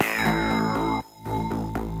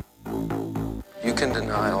You can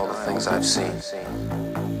deny all the things I've seen,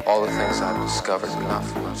 all the things I've discovered, but not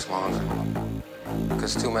for much longer.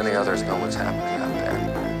 Because too many others know what's happening out there.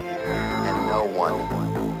 And no one,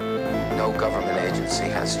 no government agency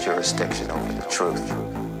has jurisdiction over the truth.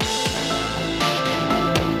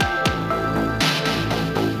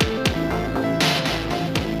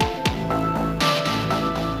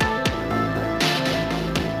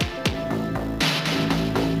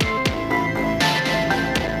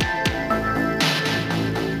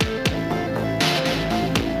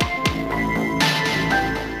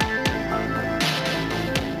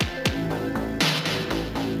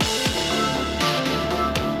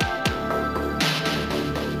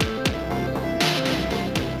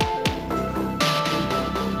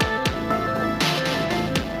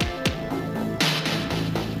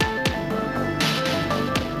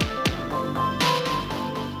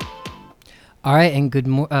 All right, and good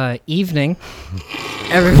evening,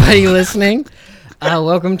 everybody listening.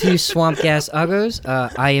 Welcome to Swamp Gas Uggos.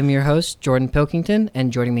 I am your host, Jordan Pilkington,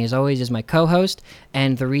 and joining me as always is my co-host,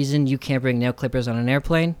 and the reason you can't bring nail clippers on an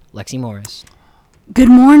airplane, Lexi Morris. Good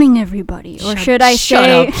morning, everybody. Or should I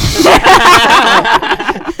say...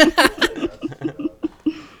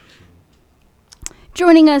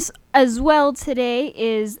 Joining us as well today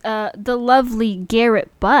is the lovely Garrett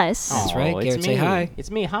Buss. That's right. Garrett, say hi. It's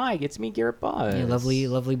me. Hi. It's me, Garrett Buss. Yeah,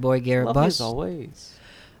 lovely boy, Garrett Lovely Buss. as always.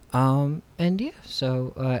 And yeah,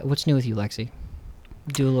 so what's new with you, Lexi?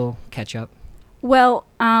 Do a little catch up. Well,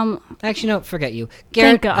 Actually, no, forget you.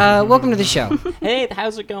 Garrett, thank God. welcome to the show. Hey,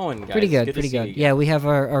 how's it going, guys? Pretty good, to pretty see good. you. Yeah, we have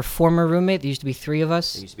our former roommate. There used to be three of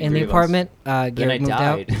us in the apartment. Garrett moved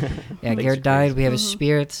out. Yeah, Garrett died. We have his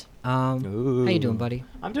spirit. How you doing, buddy?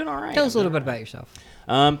 I'm doing all right. Tell us a little bit about yourself.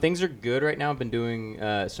 Things are good right now. I've been doing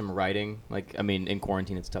some writing. In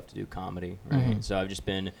quarantine, it's tough to do comedy, right? Mm-hmm. So I've just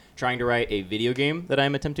been trying to write a video game that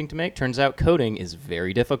I'm attempting to make. Turns out coding is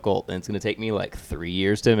very difficult, and it's going to take me like 3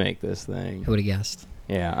 years to make this thing. Who would have guessed?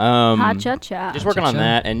 Yeah. Ha-cha-cha. Just working on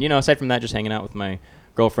that, and aside from that, just hanging out with my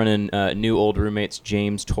girlfriend and new old roommates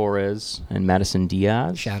James Torres and Madison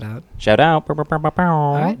Diaz. Shout out. All All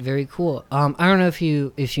right, very cool. I don't know if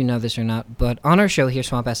you know this or not, but on our show here,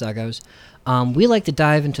 Swamp Ass Uggos, we like to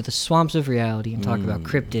dive into the swamps of reality and talk about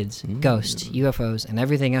cryptids, ghosts, UFOs, and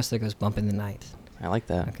everything else that goes bump in the night. I like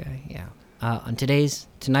that. Okay, yeah. On tonight's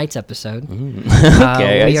episode,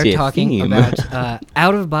 Okay, we I are see a talking theme. about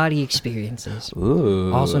out-of-body experiences,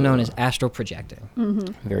 Ooh. also known as astral projecting.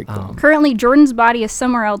 Very cool. Currently, Jordan's body is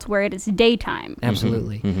somewhere else where it is daytime.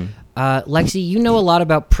 Absolutely. Lexi, you know a lot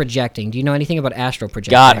about projecting. Do you know anything about astral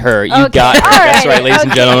projecting? Got her. You Okay, got her. all That's right, right, ladies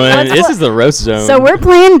and okay, gentlemen. let's This pl- is the roast zone. So we're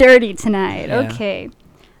playing dirty tonight. Yeah. Okay.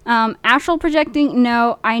 Astral projecting,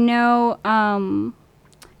 no. I know,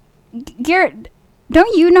 Garrett...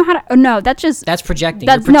 Don't you know how to? Oh, no, that's just. That's projecting.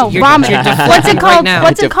 That's You're no vomit. you're What's it called? right now.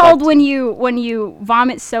 What's it called when you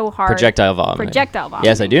vomit so hard? projectile vomit. Projectile vomit.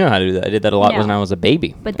 Yes, I do know how to do that. I did that a lot No. when I was a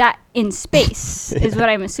baby. But that in space is what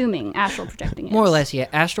I'm assuming astral projecting is. More or less, yeah.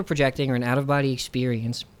 Astral projecting or an out-of-body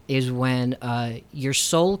experience is when your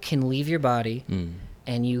soul can leave your body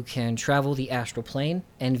and you can travel the astral plane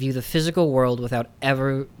and view the physical world without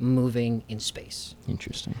ever moving in space.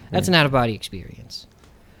 Interesting. That's an out-of-body experience.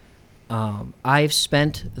 I've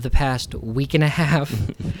spent the past week and a half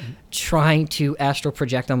trying to astral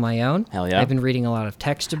project on my own. Hell yeah. I've been reading a lot of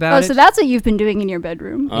text about it. so that's what you've been doing in your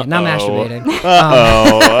bedroom. Yeah, not masturbating.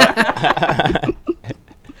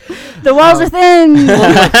 The walls are thin.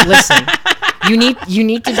 Well, listen, you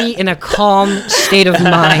need to be in a calm state of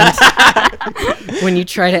mind when you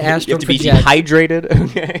try to You astral have to be project. dehydrated.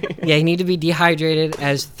 Okay. Yeah, you need to be dehydrated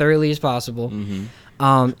as thoroughly as possible.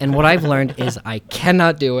 And what I've learned is I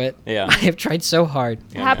cannot do it. Yeah. I have tried so hard.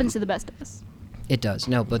 It happens to the best of us. It does.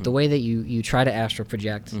 No, but the way that you try to astral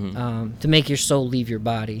project to make your soul leave your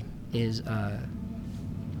body is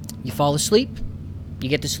you fall asleep, you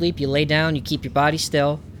get to sleep, you lay down, you keep your body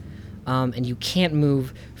still, and you can't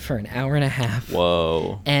move for an hour and a half.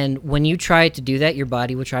 Whoa. And when you try to do that, your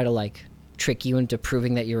body will try to trick you into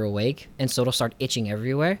proving that you're awake, and so it'll start itching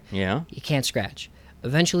everywhere. Yeah. You can't scratch.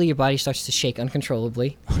 Eventually, your body starts to shake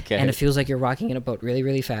uncontrollably, Okay. and it feels like you're rocking in a boat really,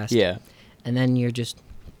 really fast. Yeah. And then you're just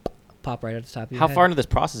pop right at the top of your How head. far into this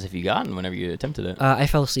process have you gotten whenever you attempted it? I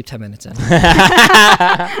fell asleep 10 minutes in.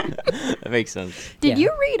 That makes sense. Did Yeah.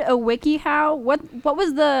 you read a WikiHow? What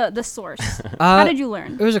was the source? How did you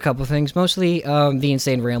learn? There was a couple things, mostly the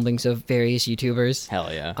insane ramblings of various YouTubers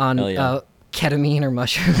Hell yeah. on Hell yeah. ketamine or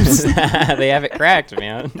mushrooms. They have it cracked,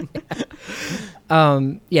 man.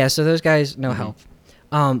 Yeah, so those guys, no help.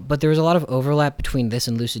 But there was a lot of overlap between this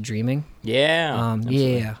and lucid dreaming. Yeah.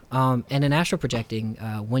 Yeah. And in astral projecting,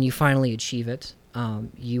 when you finally achieve it,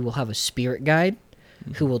 you will have a spirit guide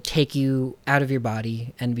who will take you out of your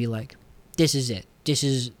body and be like, this is it. This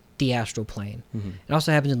is the astral plane. It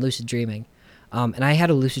also happens in lucid dreaming. And I had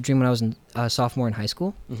a lucid dream when I was a sophomore in high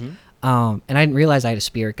school. And I didn't realize I had a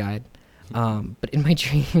spirit guide. But in my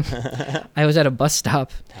dream, I was at a bus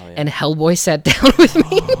stop, and Hellboy sat down with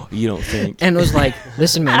me. You don't think? And was like,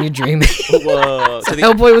 listen, man, you're dreaming. Whoa. So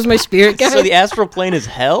Hellboy was my spirit guide. So the astral plane is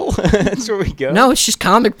hell? That's where we go? No, it's just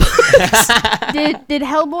comic books. Did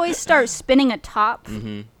Hellboy start spinning a top?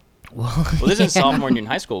 Well, This is sophomore year in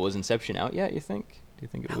high school. Was Inception out yet, you think? Do you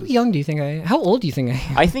think it was? How young do you think I am? How old do you think I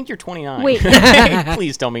am? I think you're 29. Wait.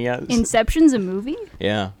 Please tell me yes. Inception's a movie?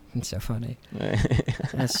 Yeah. It's so funny.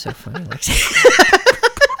 That's so funny, Lexi.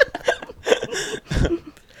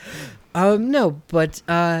 No, but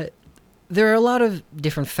there are a lot of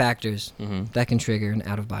different factors that can trigger an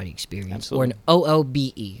out-of-body experience. Absolutely. Or an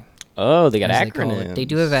OOBE. Oh, they got as they call acronyms. it. They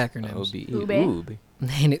do have acronyms. OBE. Ube. Oob.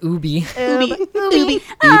 An OOBE. Ooby.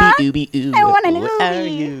 Oob. I want an What are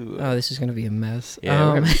Ooby. you? Oh, this is going to be a mess. Yeah,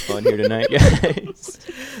 we're having fun here tonight, guys.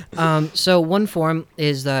 So one form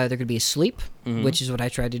is there could be a sleep, which is what I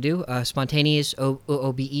tried to do. Spontaneous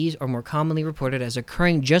OBEs are more commonly reported as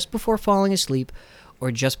occurring just before falling asleep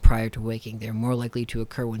or just prior to waking. They're more likely to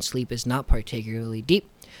occur when sleep is not particularly deep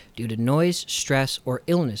due to noise, stress, or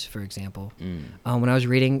illness, for example. When I was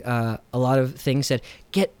reading, a lot of things said,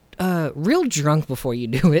 get real drunk before you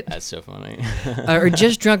do it. That's so funny. Or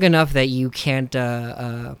just drunk enough that you can't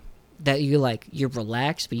that you're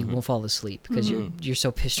relaxed but you won't fall asleep because you're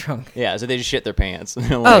so pissed drunk. Yeah, so they just shit their pants.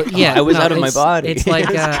 They're like, yeah, I was no, out of my body. It's like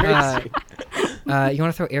It's crazy. you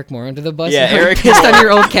want to throw Eric Moore under the bus? Yeah, You're Eric pissed Moore. on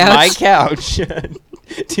your old couch. My couch.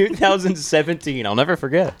 2017. I'll never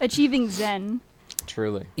forget. Achieving Zen.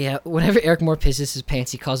 Truly. Yeah, whenever Eric Moore pisses his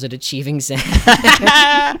pants, he calls it achieving Zen.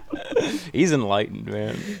 He's enlightened,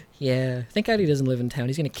 man. Yeah, thank God he doesn't live in town.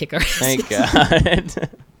 He's gonna kick our asses. Thank God.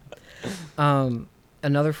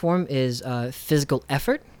 Another form is physical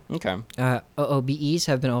effort. Okay. OBEs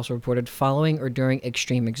have been also reported following or during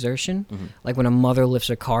extreme exertion, like when a mother lifts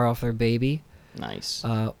a car off their baby, Nice.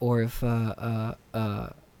 or if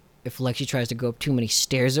Lexi tries to go up too many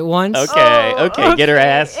stairs at once. Okay, get her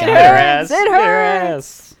ass. It Get her ass. hurts, it Get her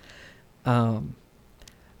ass.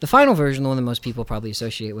 The final version, the one that most people probably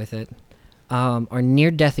associate with it, are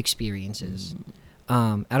near-death experiences.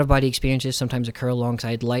 Out-of-body experiences sometimes occur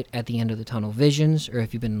alongside light at the end of the tunnel visions, or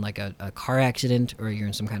if you've been in like a car accident or you're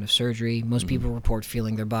in some kind of surgery. Most people report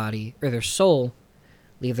feeling their body or their soul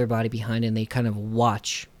leave their body behind, and they kind of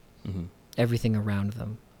watch everything around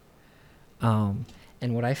them.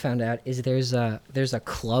 And what I found out is there's a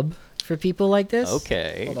club for people like this.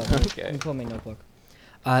 Okay. Hold on, let Okay. me pull my notebook.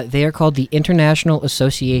 They are called the International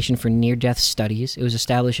Association for Near-Death Studies. It was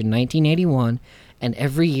established in 1981, and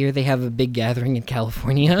every year they have a big gathering in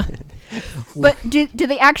California. But do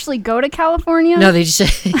they actually go to California? No, they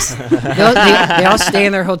just they all stay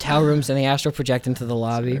in their hotel rooms and they astral project into the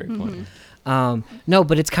lobby. Very funny. No,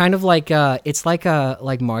 but it's kind of like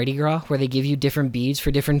like Mardi Gras, where they give you different beads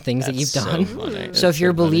for different things that you've That's done. So funny. So if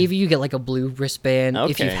you're a funny. believer, you get like a blue wristband.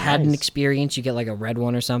 If Okay, you've had an nice. experience, you get like a red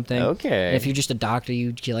one or something. Okay. And if you're just a doctor,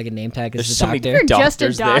 you get like a name tag as There's a so many doctor. You're just a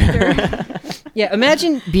doctors there. doctor. Yeah,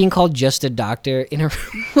 imagine being called just a doctor in a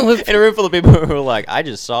room of, In a room full of people who are like, I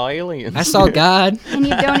just saw aliens. I saw God. And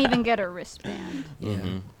you don't even get a wristband.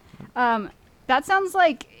 Yeah. That sounds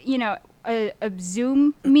like, a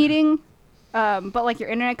Zoom meeting, but like your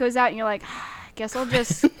internet goes out and you're like, guess I'll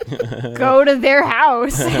just go to their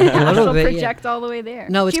house and little bit, yeah. project all the way there.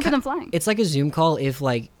 No, it's cheaper than flying. It's like a Zoom call if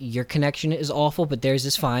like your connection is awful, but theirs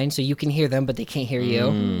is fine, so you can hear them, but they can't hear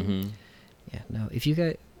you. Yeah, no. If you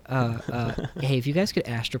guys, hey, if you guys could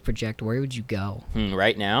astral project, where would you go?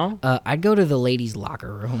 Right now? I'd go to the ladies'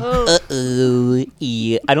 locker room.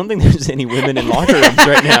 Yeah. I don't think there's any women in locker rooms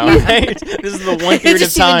right now, right? This is the one period of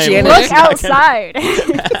just even time. Janet. where Look it's not gonna- outside.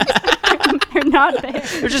 They're not there.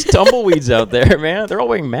 There's just tumbleweeds out there, man. They're all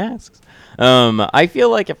wearing masks. I feel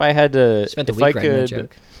like if I had to, Spent a if week I writing that could,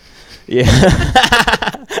 joke. yeah,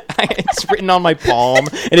 it's written on my palm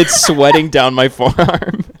and it's sweating down my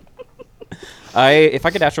forearm. If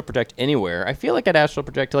I could astral project anywhere, I feel like I'd astral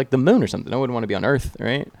project to like the moon or something. I wouldn't want to be on Earth,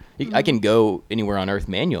 right? I can go anywhere on Earth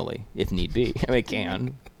manually if need be. I mean, I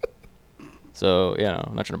can. So,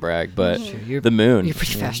 I'm not trying to brag, but Sure, the moon. You're a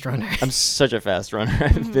pretty fast runner. I'm such a fast runner.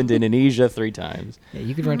 I've been to Indonesia 3 times. Yeah,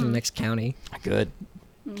 you could run to the next county. I could.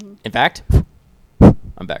 In fact,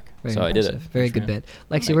 I'm back. Very So I did it. impressive. Very good Thanks, bit. Lexi,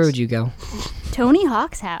 Thanks. where would you go? Tony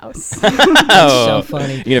Hawk's house. Oh, So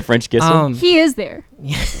funny. You gonna French kiss him? He is there.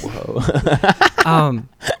 Whoa.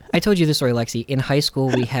 I told you this story, Lexi. In high school,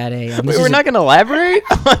 we had a. Wait, we're not going to elaborate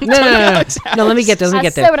on No. No, let me get there. I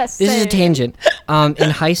This said what I is a said. tangent. In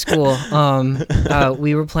high school,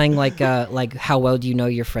 we were playing like How Well Do You Know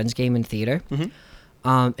Your Friends game in theater.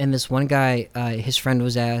 And this one guy, his friend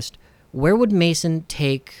was asked, where would Mason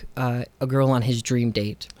take a girl on his dream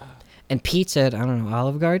date? And Pete said, I don't know,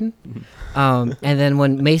 Olive Garden? And then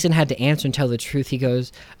when Mason had to answer and tell the truth, he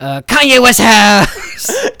goes, Kanye West's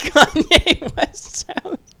house! Kanye West's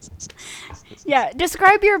house. Yeah,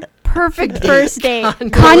 describe your perfect first date. West's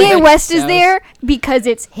Kanye West is house. there because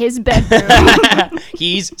it's his bedroom.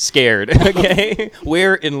 He's scared, okay?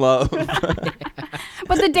 We're in love.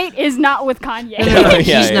 But the date is not with Kanye. Yeah, He's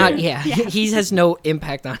yeah, not, yeah. yeah. He has no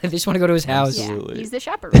impact on it. They just want to go to his house. Yeah, Absolutely. he's the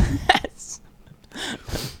chaperone.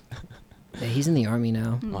 Yeah, he's in the army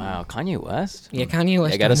now. Wow, Kanye West? Yeah, Kanye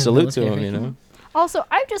West. I got to in the salute to military. him, you know? Also,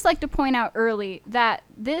 I'd just like to point out early that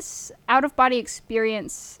this out-of-body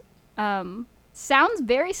experience sounds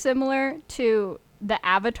very similar to the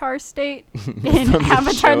Avatar state in From the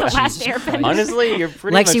Avatar: show. The Last Jesus Airbender. Honestly, you're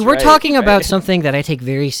pretty Lexi, much we're right, talking about right? something that I take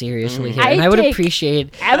very seriously here, I and I would take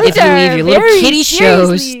appreciate if you Avatar leave your little very kitty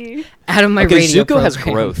shows seriously. out of my Okay, radio Zuko has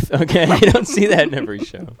program. growth, okay? I don't see that in every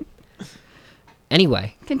show.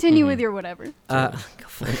 Anyway, Continue with your whatever. go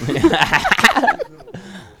for it.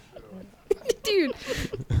 Dude.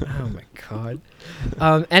 Oh my god.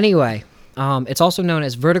 Anyway, it's also known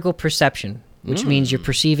as vertical perception, which means you're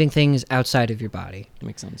perceiving things outside of your body.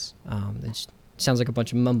 Makes sense. It sounds like a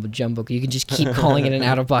bunch of mumbo jumbo. You can just keep calling it an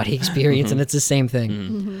out of body experience, and it's the same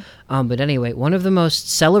thing. But anyway, one of the most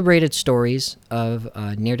celebrated stories of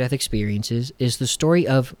near death experiences is the story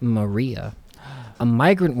of Maria, a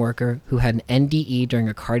migrant worker who had an NDE during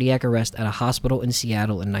a cardiac arrest at a hospital in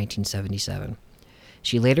Seattle in 1977.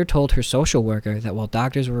 She later told her social worker that while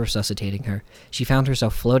doctors were resuscitating her, she found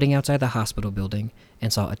herself floating outside the hospital building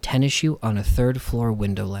and saw a tennis shoe on a third-floor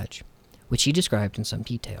window ledge, which she described in some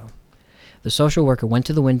detail. The social worker went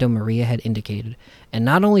to the window Maria had indicated and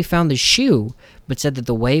not only found the shoe, but said that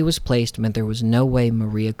the way it was placed meant there was no way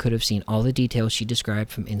Maria could have seen all the details she described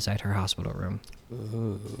from inside her hospital room.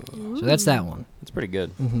 So that's that one. That's pretty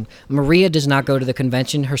good. Maria does not go to the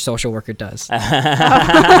convention. Her social worker does.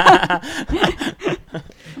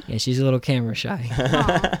 Yeah, she's a little camera shy.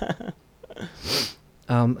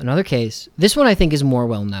 Another case. This one I think is more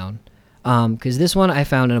well known. Because this one I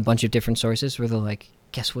found in a bunch of different sources where they're like,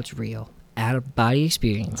 guess what's real? Out-of-body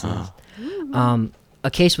experiences.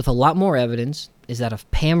 A case with a lot more evidence is that of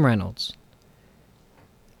Pam Reynolds,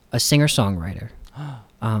 a singer-songwriter.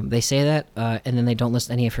 They say that, and then they don't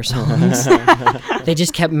list any of her songs. They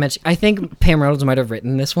just kept mentioning. I think Pam Reynolds might have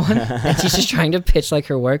written this one, and she's just trying to pitch like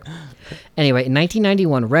her work. Anyway, in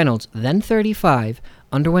 1991, Reynolds, then 35,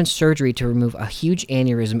 underwent surgery to remove a huge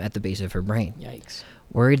aneurysm at the base of her brain. Yikes.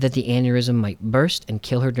 Worried that the aneurysm might burst and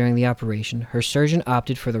kill her during the operation, her surgeon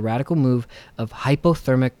opted for the radical move of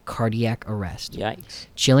hypothermic cardiac arrest, Yikes.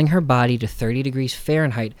 chilling her body to 30 degrees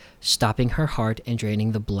Fahrenheit, stopping her heart and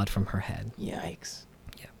draining the blood from her head. Yikes.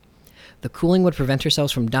 The cooling would prevent her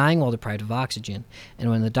cells from dying while deprived of oxygen,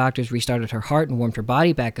 and when the doctors restarted her heart and warmed her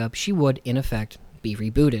body back up, she would, in effect, be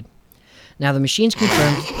rebooted. Now, the machines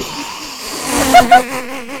confirmed...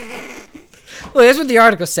 Well, that's what the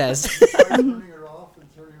article says.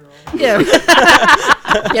 Yeah.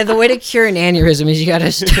 Yeah, the way to cure an aneurysm is you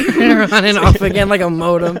gotta turn it on and off again like a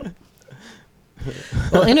modem.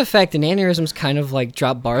 Well, in effect, an aneurysm's kind of like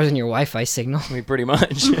drop bars in your Wi-Fi signal. I mean, pretty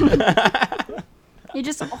much. You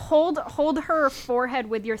just hold her forehead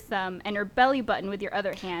with your thumb and her belly button with your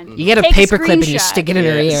other hand. You get a Take paperclip and you screenshot. stick it in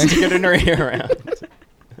her ear. Stick it in her ear around.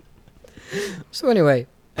 So anyway,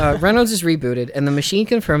 Reynolds is rebooted, and the machine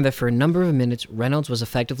confirmed that for a number of minutes, Reynolds was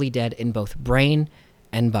effectively dead in both brain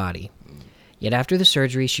and body. Yet after the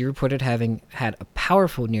surgery, she reported having had a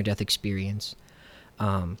powerful near-death experience,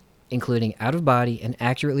 including out-of-body, and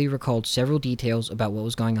accurately recalled several details about what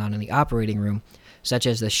was going on in the operating room, such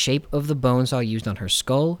as the shape of the bone saw used on her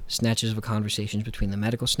skull, snatches of conversations between the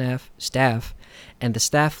medical staff, and the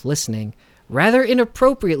staff listening. Rather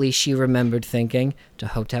inappropriately, she remembered thinking, to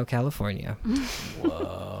Hotel California.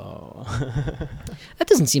 Whoa. That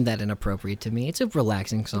doesn't seem that inappropriate to me. It's a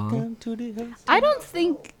relaxing song. I don't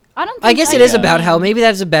think. I guess it is about how maybe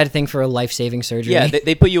that's a bad thing for a life-saving surgery. Yeah,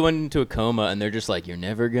 they put you into a coma, and they're just like, you're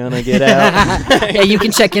never gonna get out. Yeah, you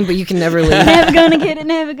can check in, but you can never leave. Never gonna get it.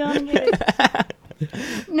 Never gonna get it.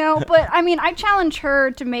 No, but I mean, I challenge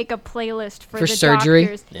her to make a playlist for the surgery?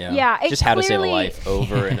 doctors. Yeah. It Just how to save a clearly- life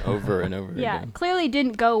over and over and over Yeah, again. clearly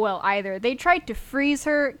didn't go well either. They tried to freeze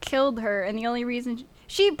her, killed her, and the only reason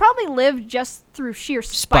She probably lived just through sheer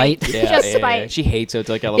spite. Spite. Just spite. Yeah. She hates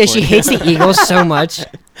Hotel Yeah, California. she hates the Eagles so much.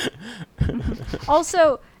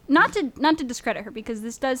 Also, not to discredit her, because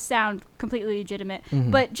this does sound completely legitimate,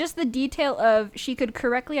 but just the detail of she could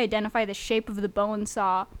correctly identify the shape of the bone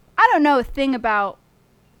saw. I don't know a thing about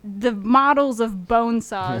the models of bone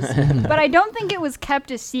saws, but I don't think it was kept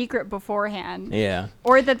a secret beforehand. Yeah.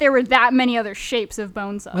 Or that there were that many other shapes of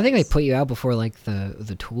bone saws. I think they put you out before like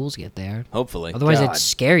the tools get there. Hopefully. Otherwise, God. it'd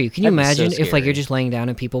scare you. Can you That'd be so imagine if like you're scary. just laying down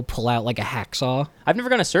and people pull out like a hacksaw? I've never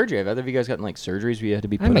gone to surgery. Have either of you guys gotten like surgeries where you had to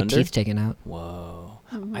be I put had my under? teeth taken out. Whoa.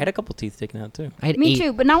 I had a couple teeth taken out too. I had Me 8.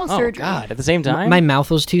 too, but not with Oh surgery. God! At the same time, My mouth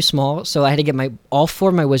was too small, so I had to get all 4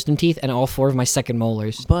 of my wisdom teeth and all 4 of my second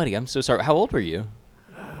molars. buddy, I'm so sorry. How old were you?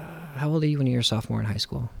 How old are you when you were a sophomore in high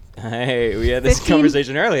school? Hey, we had this 15?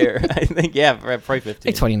 conversation earlier. I think probably 15.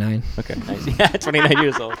 Like 29. Okay, nice. Yeah, 29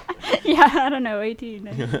 years old. Yeah, I don't know, 18.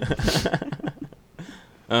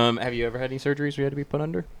 Have you ever had any surgeries where you had to be put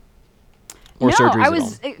under? Or No, surgeries I at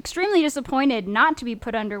was all? extremely disappointed not to be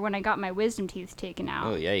put under when I got my wisdom teeth taken out.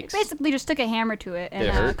 Oh, yikes. Basically just took a hammer to it Did it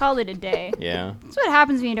and hurt? called it a day. Yeah. That's what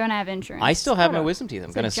happens when you don't have insurance. I still have What my a- wisdom teeth. I'm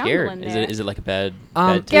it's a kind of jungle scared. in Is there. it like a bad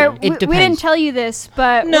Garrett, tooth? Garrett, It we didn't depends. tell you this,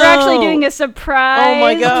 but we're actually No. doing a surprise. Oh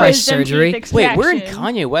my God. Surprise wisdom surgery. teeth Wait, we're in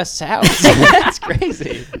extraction. Kanye West's house. That's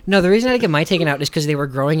crazy. No, the reason I had to get mine taken out is because they were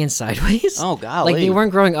growing in sideways. Oh, golly. Like they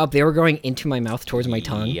weren't growing up; they were growing into my mouth towards my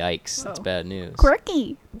tongue. Yikes. That's bad news.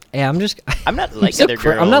 Quirky. Yeah, I'm just. I'm not like so other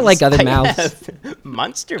girls. I'm not like other I mouths. have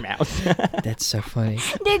monster mouth. That's so funny.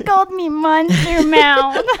 They called me Monster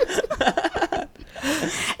Mouth.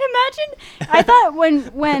 Imagine, I thought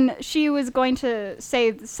when she was going to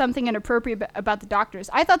say something inappropriate about the doctors,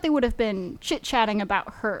 I thought they would have been chit-chatting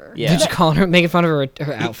about her. Yeah. They're just calling her, making fun of her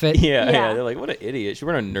outfit. Yeah, yeah. Yeah. They're like, what an idiot. She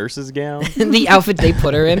wore a nurse's gown. The outfit they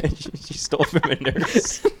put her in. she stole from a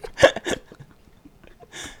nurse.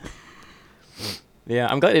 Yeah,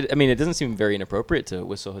 I'm glad. It doesn't seem very inappropriate to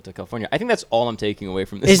whistle Hotel California. I think that's all I'm taking away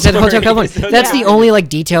from this. Is that Hotel story. California? That's the Yeah. only like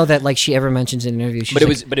detail that like she ever mentions in an interview. She's But it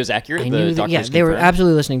like, was accurate. I The knew that, doctors yeah, they were confirmed?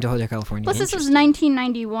 absolutely listening to Hotel California. Plus, this was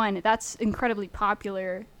 1991. That's incredibly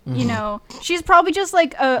popular. You know, she's probably just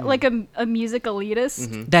like a music elitist.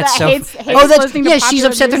 That's that so. hates Oh, that's listening to yeah. She's popular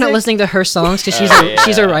upset they're not music. listening to her songs because Yeah.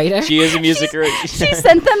 she's a writer. She is a music writer. She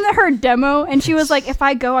sent them her demo, and she was like, "If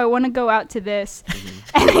I go, I want to go out to this,"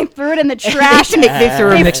 and they threw it in the trash, and They threw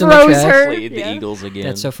a they mix in the froze trash. her. Played the Yeah. Eagles again.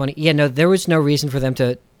 That's so funny. Yeah, no, there was no reason for them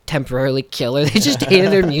to temporarily kill her. They just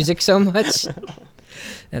hated her music so much.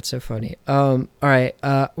 That's so funny. All right,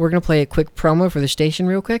 we're gonna play a quick promo for the station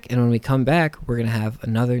real quick, and when we come back, we're gonna have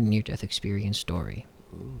another near-death experience story.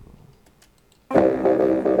 I'm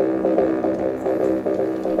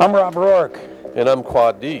Rob Rourke. And I'm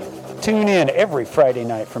Quad D. Tune in every Friday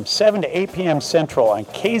night from 7 to 8 p.m. Central on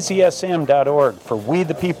kzsm.org for We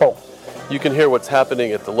the People. You can hear what's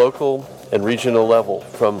happening at the local and regional level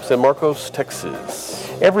from San Marcos, Texas.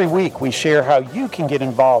 Every week we share how you can get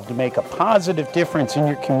involved to make a positive difference in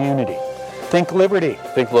your community. Think liberty.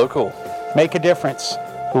 Think local. Make a difference.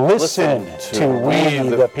 Listen to We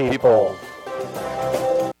the People.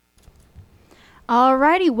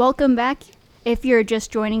 Alrighty, welcome back. If you're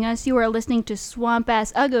just joining us, you are listening to Swamp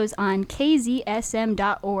Ass Uggos on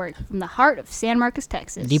kzsm.org from the heart of San Marcos,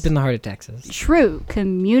 Texas. Deep in the heart of Texas. True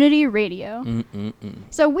community radio.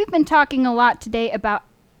 So we've been talking a lot today about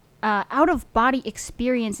out-of-body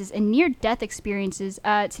experiences and near-death experiences.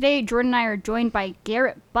 Today, Jordan and I are joined by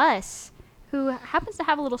Garrett Buss, who happens to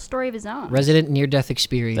have a little story of his own. Resident near-death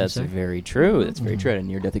experience. That's very true. That's very true. I had a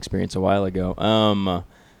near-death experience a while ago.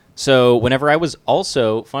 So whenever I was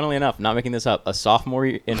also, funnily enough, not making this up, a sophomore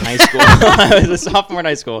in high school, I was a sophomore in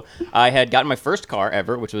high school, I had gotten my first car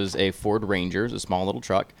ever, which was a Ford Ranger. It was a small little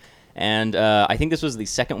truck. And I think this was the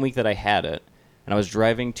second week that I had it. And I was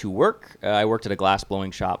driving to work. I worked at a glass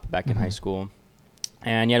blowing shop back in high school.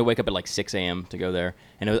 And you had to wake up at like 6 a.m. to go there.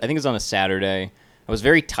 And I think it was on a Saturday. I was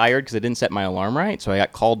very tired because I didn't set my alarm right. So I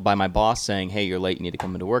got called by my boss saying, hey, you're late. You need to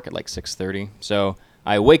come into work at like 6:30. So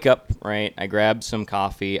I wake up, right? I grab some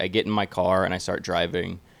coffee. I get in my car and I start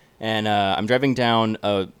driving. And I'm driving down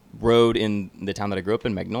a road in the town that I grew up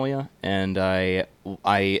in, Magnolia. And I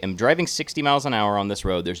am driving 60 miles an hour on this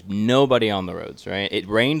road. There's nobody on the roads, right? It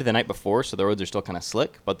rained the night before, so the roads are still kind of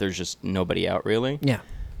slick, but there's just nobody out really. Yeah.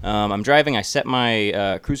 I'm driving. I set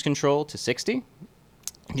my cruise control to 60.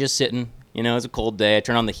 Just sitting. You know, it's a cold day. I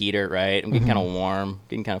turn on the heater, right? I'm getting kind of warm,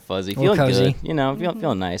 getting kind of fuzzy, little feeling cozy. good. You know,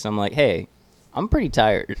 feeling nice. I'm like, hey, I'm pretty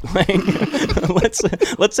tired. Like,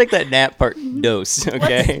 let's take that nap part dose,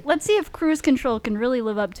 okay? Let's see if cruise control can really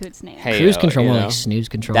live up to its name. Hey, Cruise control, you more know, like snooze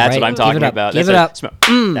control. That's right? what I'm Give talking it up. about. Give That's it up.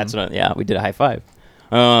 That's what. Yeah, we did a high five.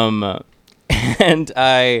 and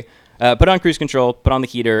I put on cruise control, put on the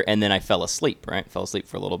heater, and then I fell asleep, right? Fell asleep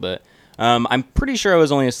for a little bit. I'm pretty sure I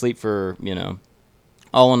was only asleep for,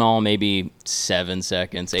 all in all, maybe 7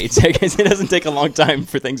 seconds, 8 seconds. It doesn't take a long time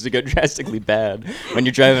for things to go drastically bad when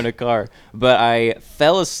you're driving a car. But I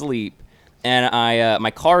fell asleep, and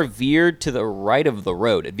my car veered to the right of the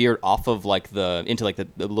road. It veered off of into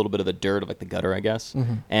the little bit of the dirt of the gutter, I guess.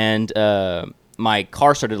 Mm-hmm. And my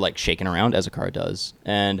car started shaking around, as a car does.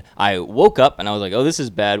 And I woke up and I was like, oh, this is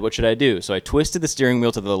bad. What should I do? So I twisted the steering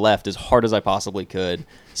wheel to the left as hard as I possibly could,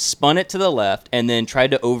 spun it to the left, and then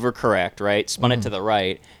tried to overcorrect, right? Spun it to the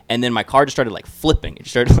right. And then my car just started flipping. It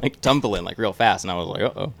started tumbling real fast. And I was like,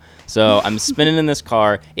 uh-oh. So I'm spinning in this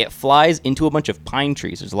car. It flies into a bunch of pine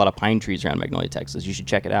trees. There's a lot of pine trees around Magnolia, Texas. You should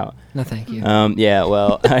check it out. No, thank you. Yeah,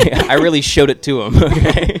 well, I really showed it to him,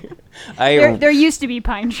 okay? There used to be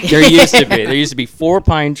pine trees. There used to be 4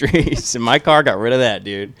 pine trees, and my car got rid of that,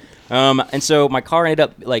 dude. And so my car ended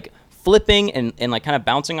up flipping and kind of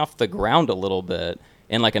bouncing off the ground a little bit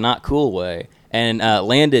in a not cool way, and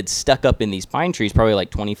landed stuck up in these pine trees, probably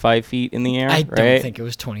 25 feet in the air. I don't think it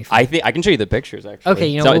was 25. I can show you the pictures, actually.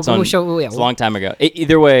 Okay, we'll show. Yeah, it's a long time ago.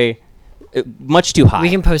 Either way, much too high. We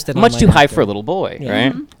can post it. Much too high for a little boy,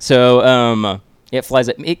 right? Mm-hmm. So it flies.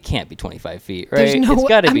 It can't be 25 feet, right? There's no it's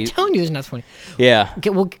got to be. I'm telling you, there's not 20. Yeah. Okay,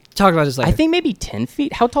 we'll talk about this later. I think maybe 10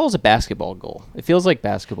 feet. How tall is a basketball goal? It feels like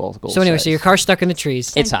basketball goal. So anyway, size. so your car's stuck in the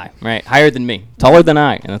trees. It's high, right? Higher than me, taller than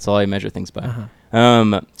I, and that's all I measure things by.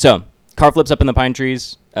 So car flips up in the pine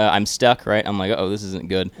trees. I'm stuck, right? I'm like, oh, this isn't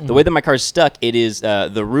good. Mm-hmm. The way that my car's stuck, it is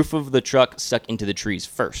the roof of the truck stuck into the trees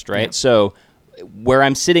first, right? Yeah. So where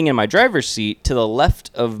I'm sitting in my driver's seat, to the left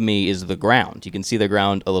of me is the ground. You can see the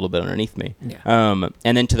ground a little bit underneath me. Yeah.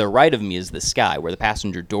 And then to the right of me is the sky, where the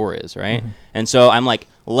passenger door is, right? Mm-hmm. And so I'm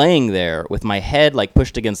laying there with my head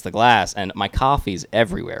pushed against the glass, and my coffee's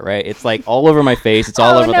everywhere, right? It's all over my face. It's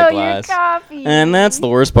all over the glass. Your coffee. And that's the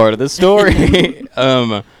worst part of the story.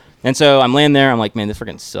 And so I'm laying there. I'm like, man, this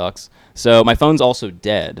freaking sucks. So my phone's also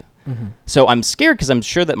dead. Mm-hmm. So I'm scared because I'm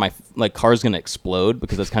sure that my car's gonna explode,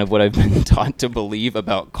 because that's kind of what I've been taught to believe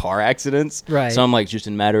about car accidents. Right. So I'm just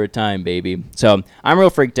a matter of time, baby. So I'm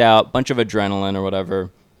real freaked out, bunch of adrenaline or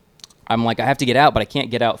whatever. I'm I have to get out, but I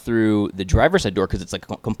can't get out through the driver's side door because it's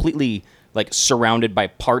completely surrounded by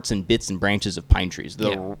parts and bits and branches of pine trees.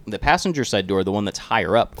 The passenger side door, the one that's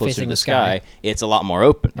higher up, closer facing to the sky, it's a lot more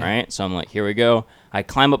open, right? So I'm here we go. I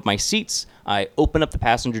climb up my seats. I open up the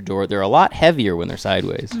passenger door. They're a lot heavier when they're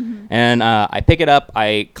sideways. Mm-hmm. And I pick it up.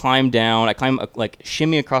 I climb down. I climb,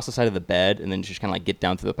 shimmy across the side of the bed, and then just kind of get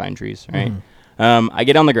down through the pine trees, right? Mm-hmm. I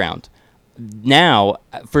get on the ground. Now,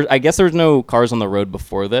 I guess there was no cars on the road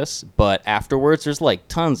before this, but afterwards, there's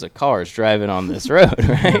tons of cars driving on this road,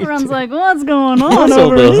 right? Everyone's what's going on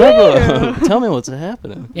over here? Tell me what's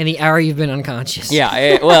happening. In the hour you've been unconscious. Yeah,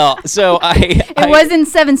 it wasn't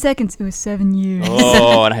 7 seconds, it was 7 years.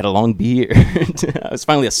 Oh, and I had a long beard. I was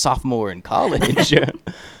finally a sophomore in college.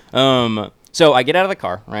 So I get out of the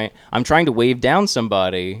car, right? I'm trying to wave down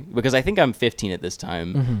somebody because I think I'm 15 at this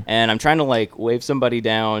time, and I'm trying to wave somebody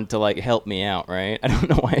down to help me out, right? I don't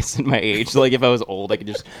know why I said my age. So if I was old, I could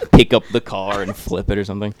just pick up the car and flip it or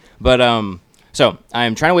something. But so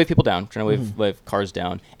I'm trying to wave people down, trying to wave cars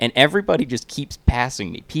down, and everybody just keeps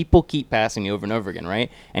passing me. People keep passing me over and over again,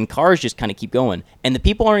 right? And cars just kind of keep going, and the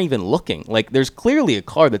people aren't even looking. There's clearly a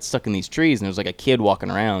car that's stuck in these trees, and there's a kid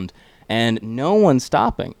walking around, and no one's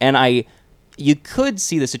stopping. And you could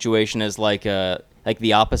see the situation as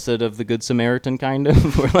the opposite of the Good Samaritan, kind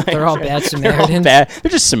of. Where, they're all bad Samaritans.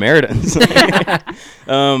 They're just Samaritans.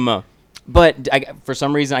 But for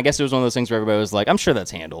some reason, I guess it was one of those things where everybody was I'm sure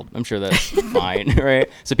that's handled. I'm sure that's fine, right?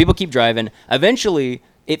 So people keep driving. Eventually,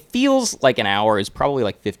 it feels like an hour is probably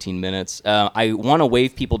 15 minutes. I want to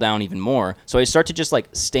wave people down even more. So I start to just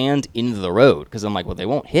stand in the road because I'm well, they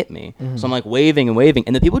won't hit me. Mm-hmm. So I'm waving and waving.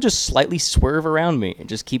 And the people just slightly swerve around me and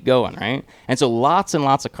just keep going, right? And so lots and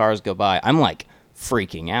lots of cars go by. I'm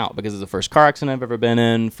freaking out because it's the first car accident I've ever been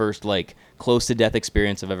in, first close to death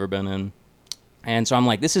experience I've ever been in. And so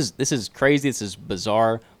I'm this is crazy. This is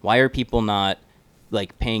bizarre. Why are people not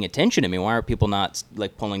paying attention to me? Why are people not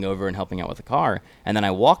pulling over and helping out with the car? And then I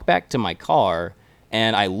walk back to my car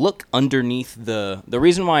and I look underneath the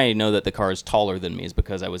reason why I know that the car is taller than me is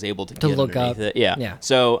because I was able to get look underneath up. it. Yeah.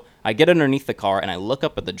 So I get underneath the car and I look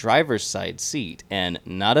up at the driver's side seat, and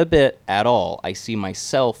not a bit at all, I see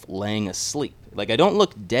myself laying asleep. I don't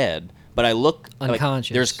look dead, but I look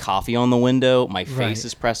unconscious. There's coffee on the window. My face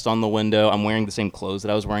is pressed on the window. I'm wearing the same clothes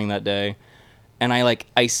that I was wearing that day. And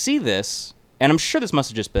I see this. And I'm sure this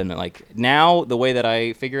must have just been now the way that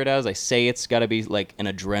I figure it out is I say it's got to be an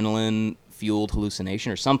adrenaline fueled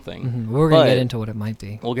hallucination or something. We're going to But get into what it might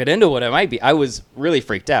be. we'll get into what it might be. I was really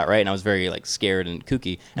freaked out, right? And I was very like scared and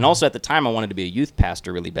kooky. And also at the time, I wanted to be a youth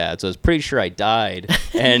pastor really bad. So I was pretty sure I died.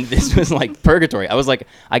 And this was like purgatory. I was like,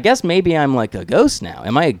 I guess maybe I'm like a ghost now.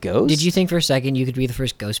 Am I a ghost? Did you think for a second you could be the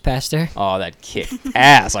first ghost pastor? Oh, that kicked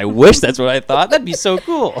ass. I wish that's what I thought. That'd be so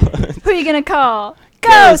cool. Who are you gonna call?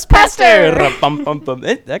 Ghost Pastor. Bum, bum, bum.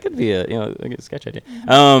 That could be a sketch idea.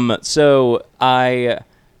 So I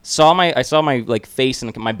saw my like face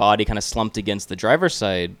and my body kind of slumped against the driver's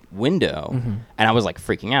side window, and I was like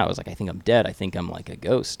freaking out. I was like, I think I'm dead. I think I'm like a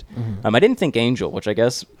ghost. I didn't think angel, which I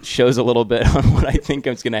guess shows a little bit on what I think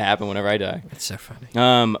is going to happen whenever I die. That's so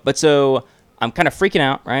funny. But so I'm kind of freaking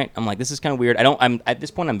out, right? I'm like, this is kind of weird. I'm at this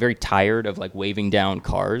point, I'm very tired of like waving down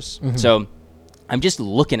cars. So I'm just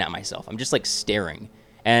looking at myself. I'm just like staring.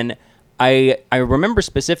 And I remember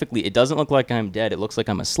specifically, it doesn't look like I'm dead. It looks like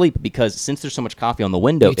I'm asleep because since there's so much coffee on the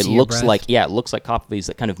window, it looks like coffee is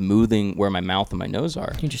like kind of moving where my mouth and my nose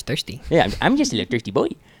are. You're just thirsty. Yeah, I'm just a little thirsty boy.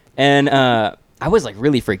 And I was like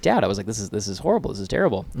really freaked out. I was like, this is horrible. This is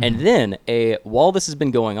terrible. And then while this has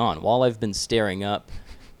been going on, while I've been staring up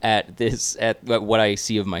at what I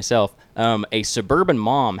see of myself, a suburban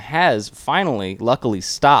mom has finally, luckily,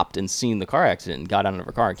 stopped and seen the car accident and got out of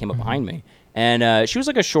her car and came up behind me. And she was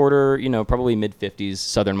like a shorter, probably mid-50s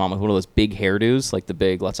Southern mom with one of those big hairdos, like the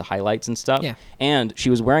big, lots of highlights and stuff. Yeah. And she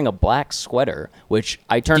was wearing a black sweater, which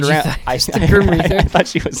I turned around. I thought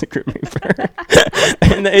she was the Grim Reaper.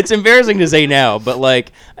 And it's embarrassing to say now, but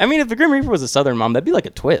like, I mean, if the Grim Reaper was a Southern mom, that'd be like a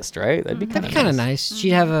twist, right? That'd be kind of nice. She'd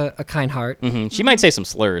have a kind heart. She might say some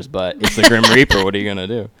slurs, but it's the Grim Reaper. What are you gonna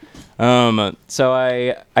do? So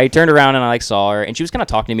I turned around and I like saw her, and she was kind of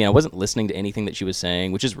talking to me. And I wasn't listening to anything that she was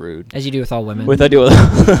saying, which is rude. As you do with all women.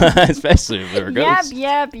 Especially if they're ghosts.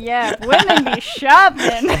 Yep. Women be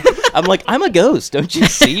shopping. I'm like, I'm a ghost. Don't you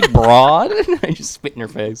see, broad? I just spit in her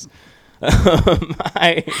face.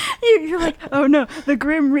 You're like, oh no, the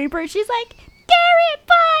Grim Reaper. She's like, Garrett,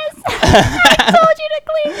 Buzz, I told you to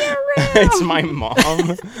clean your room. It's my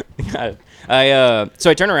mom. God. So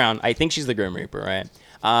I turn around. I think she's the Grim Reaper, right?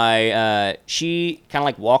 She kind of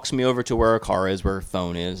like walks me over to where her car is, where her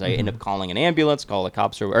phone is. I end up calling an ambulance, call the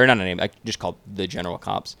cops, or not an ambulance, I just called the general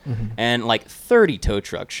cops. And like 30 tow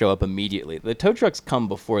trucks show up immediately. The tow trucks come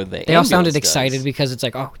before they all sounded excited because it's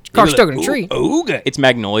like, oh, car's stuck in a tree. It's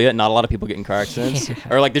Magnolia. Not a lot of people get in car accidents.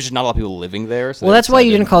 Or like there's just not a lot of people living there. So well, that's why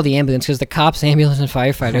you didn't call the ambulance, because the cops, ambulance, and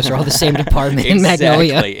firefighters are all the same department in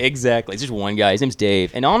Magnolia. Exactly. It's just one guy. His name's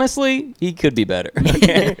Dave. And honestly, he could be better.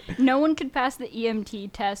 Okay? No one could pass the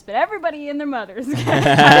EMT test, but everybody and their mothers got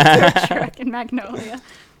a tow truck in Magnolia.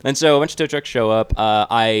 And so a bunch of tow trucks show up.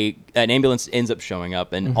 An ambulance ends up showing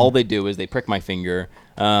up, and all they do is they prick my finger.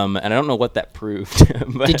 And I don't know what that proved.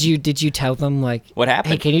 But did you tell them like what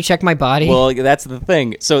happened? Hey, can you check my body? Well, that's the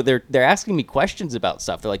thing. So they're asking me questions about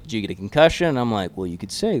stuff. They're like, "Did you get a concussion?" And I'm like, "Well, you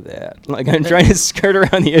could say that." Like I'm trying to skirt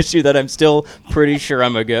around the issue that I'm still pretty sure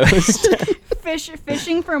I'm a ghost.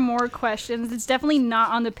 Fishing for more questions. It's definitely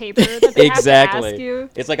not on the paper that they have to ask you.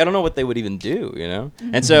 It's like I don't know what they would even do,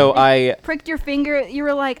 And so I pricked your finger. You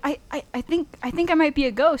were like, I think I might be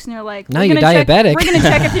a ghost, and you're like, no, you're diabetic. We're gonna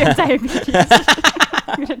check if you have diabetes.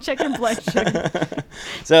 We're gonna check your blood sugar.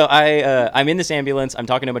 So I'm in this ambulance. I'm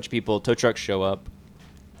talking to a bunch of people. Tow trucks show up.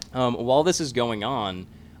 While this is going on,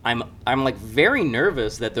 I'm like very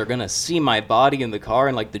nervous that they're gonna see my body in the car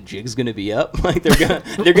and like the jig's gonna be up. Like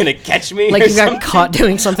they're gonna catch me. Like you got caught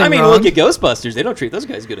doing something wrong. I mean, look at Ghostbusters. They don't treat those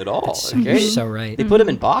guys good at all. You're so right. They put them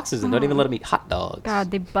in boxes and don't even let them eat hot dogs. God,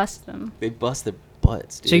 they bust them. They bust their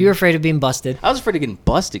butts, dude. So you were afraid of being busted? I was afraid of getting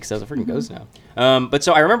busted because I was a freaking ghost now. But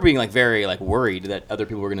so I remember being like very like worried that other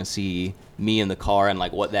people were gonna see me in the car and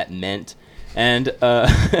like what that meant. And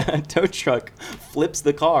a tow truck flips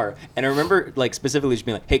the car, and I remember like specifically just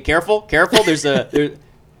being like, "Hey, careful! There's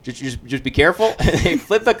just be careful." They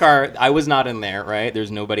flipped the car. I was not in there, right?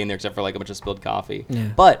 There's nobody in there except for like a bunch of spilled coffee. Yeah.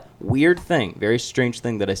 But weird thing, very strange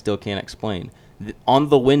thing that I still can't explain. On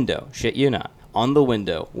the window, shit you not, on the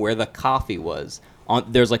window where the coffee was.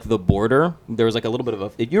 There's like the border. There was like a little bit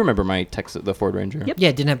of a. You remember my Texas, the Ford Ranger? Yep. Yeah,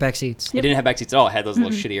 it didn't have back seats. It didn't have back seats at all. It had those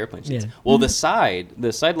little shitty airplane seats. Yeah. Well, the side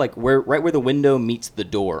like right where the window meets the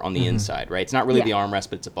door on the inside, right? It's not really the armrest,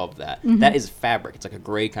 but it's above that. That is fabric. It's like a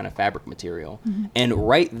gray kind of fabric material. And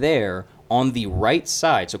right there on the right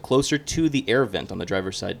side, so closer to the air vent on the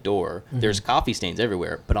driver's side door, there's coffee stains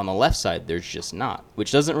everywhere. But on the left side, there's just not,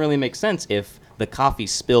 which doesn't really make sense if the coffee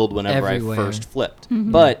spilled whenever Everywhere. I first flipped.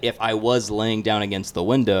 But if I was laying down against the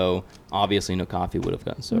window, obviously no coffee would have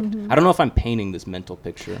gotten soaked. I don't know if I'm painting this mental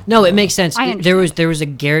picture. No, it makes sense. I There was a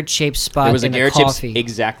Garrett-shaped spot There was a in Garrett the coffee.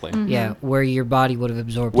 exactly. Yeah, where your body would have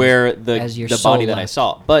absorbed Where it as your the soul body that I left.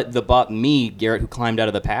 saw, but me, Garrett, who climbed out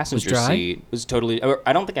of the passenger dry? seat, was totally.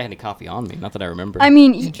 I don't think I had any coffee on me. Not that I remember. I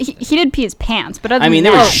mean, he did pee his pants, but other I mean,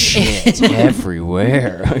 than there that, was shit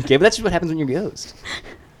everywhere. Okay, but that's just what happens when you're a ghost.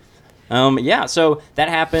 Yeah, so that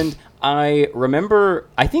happened. I remember.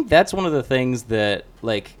 I think that's one of the things that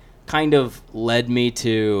like kind of led me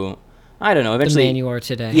to. I don't know. The Eventually, man you are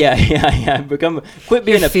today. Yeah. Quit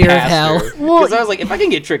being Your a fear of pastor. hell. Because I was like, if I can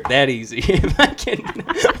get tricked that easy, if I can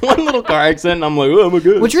one little car accident, I'm like, oh, I'm a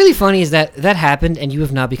good. What's really funny is that happened, and you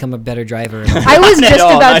have not become a better driver. I was Not at just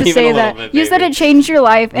all, about not to even say a little that. bit, You said baby. it changed your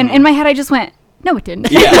life, and in my head, I just went, no, it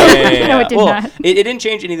didn't. Yeah. No, it did well, not. It didn't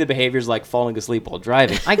change any of the behaviors like falling asleep while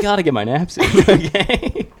driving. I gotta get my naps in,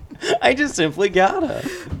 okay? I just simply gotta.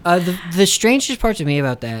 The strangest part to me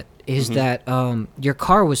about that is that your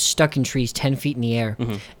car was stuck in trees 10 feet in the air,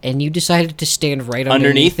 and you decided to stand right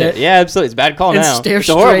Underneath it. Yeah, absolutely. It's a bad call And now. stare It's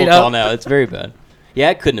a horrible straight call up. now. It's very bad. Yeah,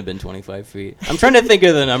 it couldn't have been 25 feet. I'm trying to think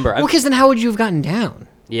of the number. Well, because then how would you have gotten down?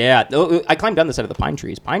 Yeah, I climbed down the side of the pine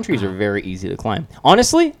trees. Pine trees are very easy to climb.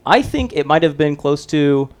 Honestly, I think it might have been close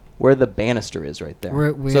to where the banister is right there.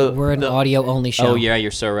 We're an audio-only show. Oh, yeah, you're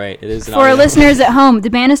so right. It is an For our audio. listeners at home, the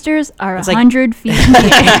banisters are It's like- 100 feet in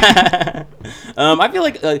the air. I feel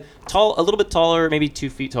like a little bit taller, maybe 2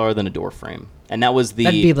 feet taller than a door frame. And that was the...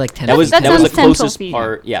 That'd be like 10 That was, feet. That that was the sounds 10, 12 closest feet.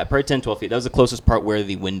 part. Yeah, probably 10, 12 feet. That was the closest part where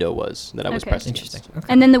the window was that I was Okay. pressed Interesting. against.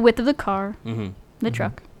 Okay. And then the width of the car, Mm-hmm. the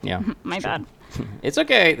truck. Yeah. My bad. It's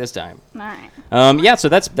okay this time. All right. Yeah, so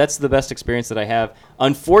that's the best experience that I have.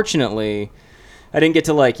 Unfortunately, I didn't get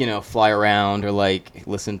to fly around or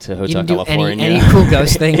listen to You Hotel didn't do California. any cool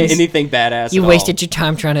ghost things. Anything badass. You at wasted all. your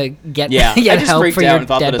time trying to get Yeah, get I just help freaked for out your and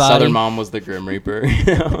thought dead that a body. Southern mom was the Grim Reaper.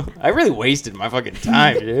 I really wasted my fucking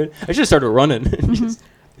time, dude. I should have started running. Just-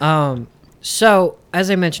 So, as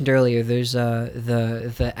I mentioned earlier, there's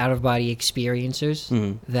the out of body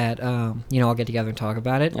experiencers that I'll get together and talk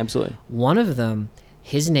about it. Absolutely. One of them,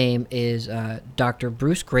 his name is Dr.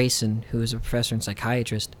 Bruce Grayson, who is a professor and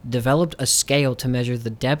psychiatrist, developed a scale to measure the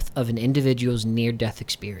depth of an individual's near-death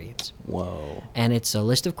experience. Whoa. And it's a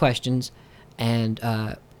list of questions, and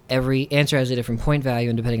every answer has a different point value,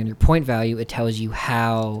 and depending on your point value, it tells you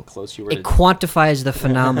how Close you were it to- quantifies the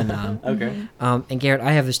phenomenon. Okay. And Garrett,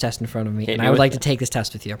 I have this test in front of me, Hit and me I would with like it. to take this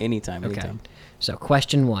test with you. Anytime. Okay. So,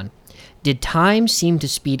 question 1. Did time seem to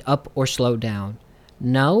speed up or slow down?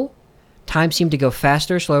 No. Time seemed to go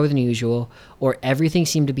faster or slower than usual, or everything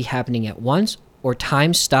seemed to be happening at once, or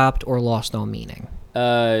time stopped or lost all meaning.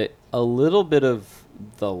 A little bit of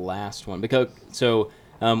the last one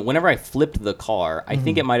whenever I flipped the car, I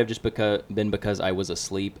think it might have just been because I was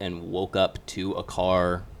asleep and woke up to a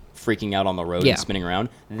car freaking out on the road Yeah. and spinning around.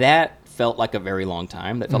 That felt like a very long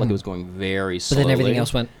time. That felt like it was going very But slowly. then everything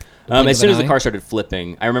else went. As soon as the eye. car started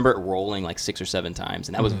flipping, I remember it rolling like 6 or 7 times,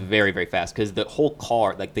 and that was very, very fast because the whole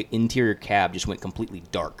car, like the interior cab, just went completely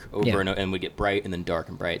dark over and would get bright and then dark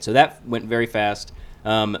and bright. So that went very fast.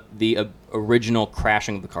 The original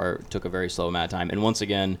crashing of the car took a very slow amount of time, and once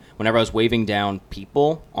again, whenever I was waving down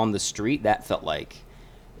people on the street, that felt like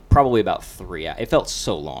probably about 3 hours. It felt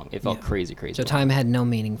so long. It felt crazy So long. time had no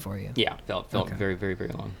meaning for you. Yeah, felt very, very,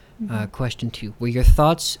 very long. Question 2. Were your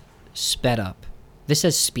thoughts sped up? This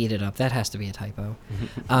says speeded up. That has to be a typo.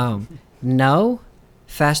 No,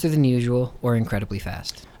 faster than usual, or incredibly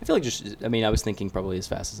fast. I feel like I was thinking probably as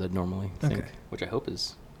fast as I'd normally think, Okay. which I hope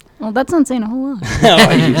is... Well, that's not saying a whole lot.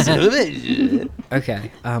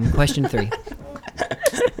 Okay. Question 3.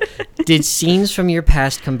 Did scenes from your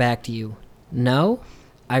past come back to you? No,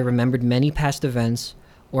 I remembered many past events,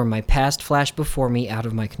 or my past flashed before me out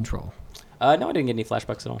of my control. No, I didn't get any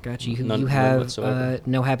flashbacks at all. Gotcha. You None have whatsoever.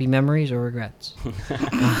 no happy memories or regrets.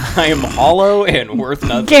 I am hollow and worth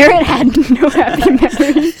nothing. Garrett had no happy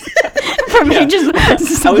memories from ages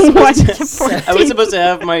I was 1 supposed to to, 14. I was supposed to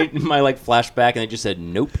have my flashback, and it just said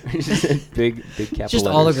nope. It just said big capital Just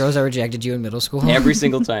all the letters. girls that rejected you in middle school. Every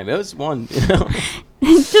single time. It was one.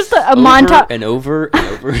 It's just a over montage. and over and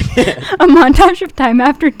over again. A montage of time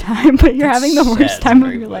after time, but you're having the Sad, worst time of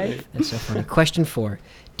very your funny. life. That's so funny. Question 4.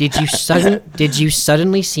 Did you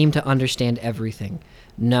suddenly seem to understand everything?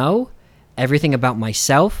 No, everything about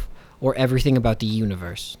myself, or everything about the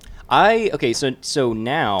universe. So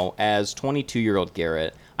now as 22-year-old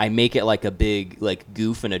Garrett, I make it like a big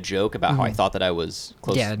goof and a joke about how I thought that I was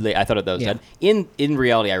close. Dead. I thought that I was Yeah. dead. In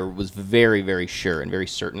reality, I was very, very sure and very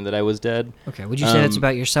certain that I was dead. Okay, would you say that's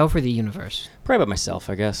about yourself or the universe? Probably about myself,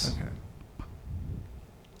 I guess.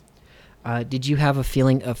 Did you have a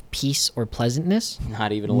feeling of peace or pleasantness?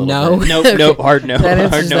 Not even a little No? bit. Nope, Okay. nope, hard no. That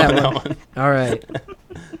Hard answers no on that that one. one. All right.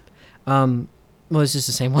 Well, it's just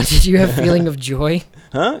the same one. Did you have a feeling of joy?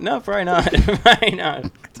 Huh? No, probably not. Probably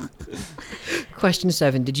not. Question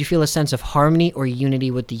 7. Did you feel a sense of harmony or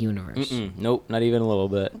unity with the universe? Nope, not even a little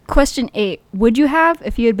bit. Question 8. Would you have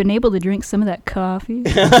if you had been able to drink some of that coffee?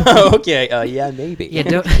 Okay, yeah, maybe. Yeah,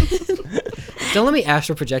 don't don't let me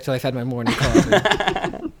astral project till I've had my morning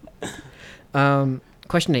coffee.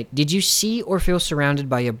 Question 8. Did you see or feel surrounded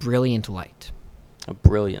by a brilliant light? A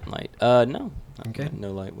brilliant light. No. Okay.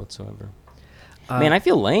 No light whatsoever. Man, I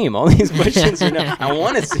feel lame. All these questions, I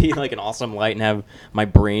want to see like an awesome light and have my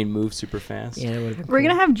brain move super fast. Yeah, that would have been We're cool.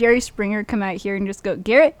 going to have Jerry Springer come out here and just go,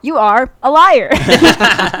 Garrett, you are a liar.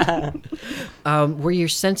 Were your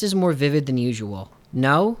senses more vivid than usual?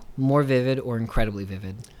 No, more vivid, or incredibly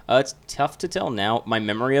vivid? It's tough to tell now. My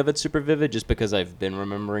memory of it's super vivid just because I've been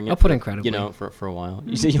remembering it. I'll put incredibly. For a while.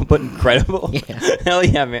 You say you'll put incredible? Yeah. Hell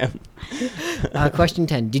yeah, man. Question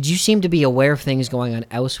 10. Did you seem to be aware of things going on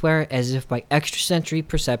elsewhere as if by extrasensory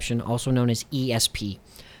perception, also known as ESP?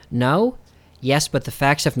 No, yes, but the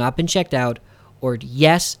facts have not been checked out, or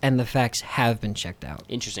yes, and the facts have been checked out.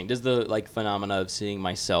 Interesting. Does the phenomena of seeing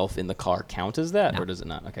myself in the car count as that, No. or does it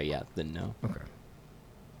not? Okay, yeah, then no. Okay.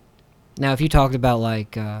 Now, if you talked about,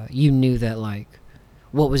 you knew that,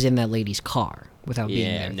 what was in that lady's car without being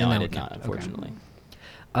Yeah, there, then no, that I would did not, count. Okay.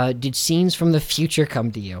 unfortunately. Did scenes from the future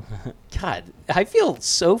come to you? God, I feel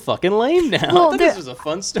so fucking lame now. Well, I thought this was a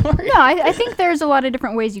fun story. No, I think there's a lot of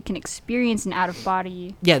different ways you can experience an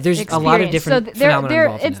out-of-body Yeah, there's experience. a lot of different phenomena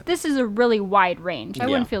involved in it. This is a really wide range. I Yeah.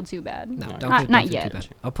 wouldn't feel too bad. No, Not- don't not, feel- not don't feel too yet. bad.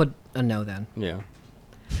 I'll put a no then. Yeah.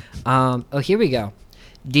 Here we go.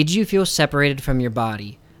 Did you feel separated from your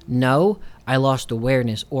body? No, I lost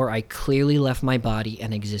awareness, or I clearly left my body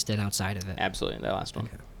and existed outside of it. Absolutely, that last one.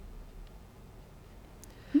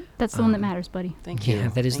 That's the one that matters, buddy. Thank you. Yeah,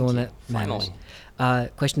 that is the Thank one you. that matters. Finally.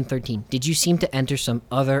 Question 13. Did you seem to enter some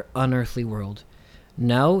other unearthly world?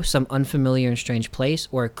 No, some unfamiliar and strange place,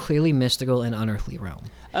 or a clearly mystical and unearthly realm?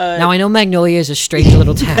 Now, I know Magnolia is a strange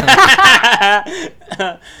little town.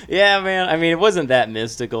 Yeah, man. I mean, it wasn't that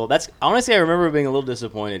mystical. That's honestly, I remember being a little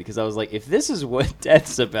disappointed because I was like, if this is what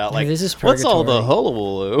death's about, like, this is what's all the purgatory.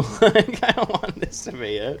 hullabaloo? Like, I don't want this to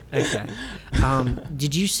be it. Okay.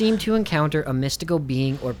 Did you seem to encounter a mystical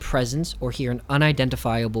being or presence, or hear an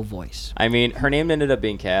unidentifiable voice? I mean, her name ended up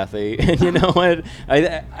being Kathy, and you know what?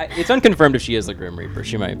 It's unconfirmed if she is the Grim Reaper.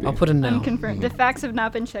 She might be. I'll put a no. Unconfirmed. The facts have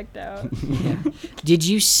not been checked out. Did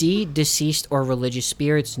you see deceased or religious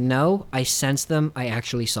spirits? No, I sensed them. I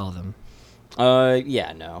actually saw them.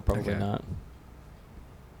 Yeah, no, probably Okay. not.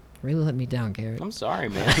 Really let me down, Garrett. I'm sorry,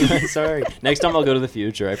 man. I'm sorry. Next time I'll go to the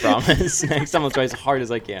future. I promise. Next time I'll try as hard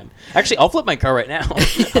as I can. Actually, I'll flip my car right now.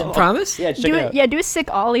 Promise? Yeah, check Do it it. out. Yeah, do a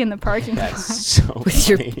sick ollie in the parking lot That's so With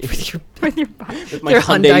your, funny. with your with your bike. With my your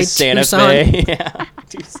Hyundai Hyundai Santa Tucson. Fe.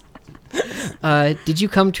 Yeah. Did you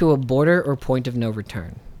come to a border or point of no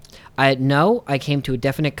return? No, I came to a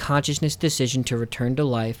definite consciousness decision to return to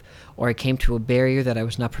life, or I came to a barrier that I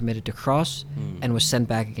was not permitted to cross and was sent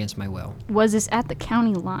back against my will. Was this at the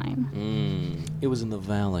county line? It was in the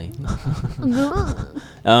valley.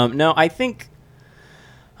 No, I think,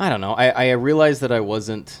 I don't know. I realized that I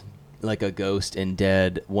wasn't like a ghost and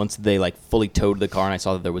dead once they like fully towed the car and I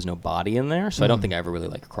saw that there was no body in there. So I don't think I ever really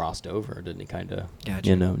like crossed over, did any kind of,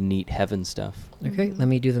 Gotcha. neat heaven stuff. Okay, let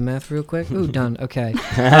me do the math real quick. Ooh, done. Okay.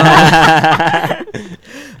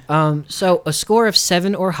 So a score of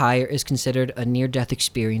 7 or higher is considered a near-death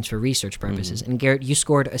experience for research purposes. And Garrett, you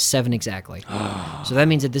scored a 7 exactly. So that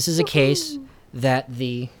means that this is a case that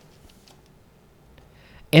the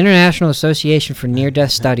International Association for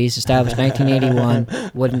Near-Death Studies, established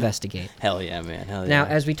 1981, would investigate. Hell yeah, man. Hell yeah. Now,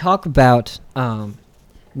 as we talk about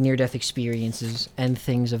near-death experiences and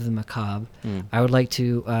things of the macabre, I would like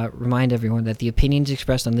to remind everyone that the opinions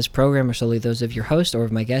expressed on this program are solely those of your host or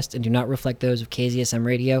of my guest and do not reflect those of KZSM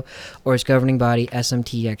Radio or its governing body,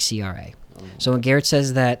 SMTXCRA. So when Garrett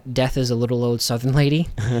says that death is a little old southern lady,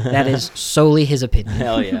 that is solely his opinion.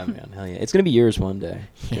 Hell yeah, man. Hell yeah. It's going to be yours one day.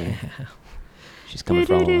 Yeah. She's coming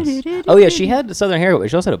for all of us. Oh, yeah, she had southern hair, but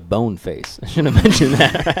she also had a bone face. I should have mentioned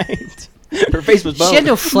that, right? Her face was bone. She had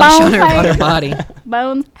no flesh on her, on her Bone. body.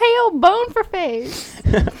 Bones. Hey, oh, bone for face.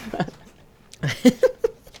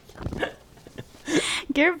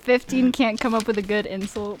 Garrett 15 can't come up with a good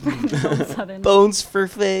insult. Old Southern. Bones for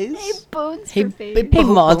face. Hey, bones Hey, for face. hey, Hey, Bone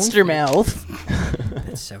monster face. mouth.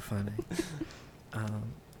 That's so funny.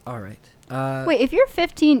 All right. Wait, if you're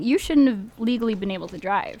 15, you shouldn't have legally been able to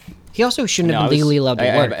drive. He also shouldn't No, have been legally allowed to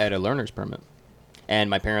I work. had a learner's permit. and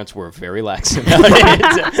my parents were very lax about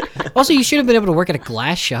it. Also, you should have been able to work at a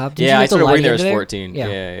glass shop. Didn't you Yeah, I have to started lie working there into as 14.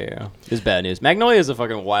 Yeah. It's bad news. Magnolia is a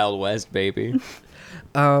fucking Wild West, baby.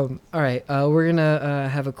 All right, we're gonna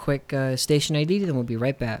have a quick station ID, then we'll be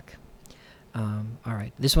right back. All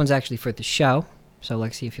right, this one's actually for the show, so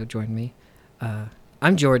Lexi, if you'll join me.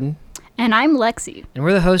 I'm Jordan, And I'm Lexi. and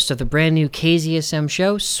we're the hosts of the brand new KZSM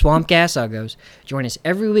show, Swamp Gas Uggos. Join us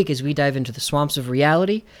every week as we dive into the swamps of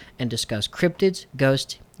reality and discuss cryptids,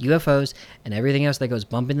 ghosts, UFOs, and everything else that goes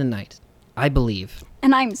bump in the night. I believe.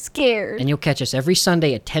 And I'm scared. And you'll catch us every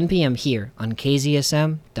Sunday at 10 p.m. here on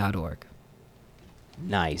kzsm.org.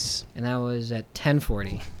 Nice. And that was at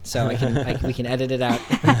 10:40, so we can edit it out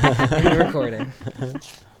in the recording.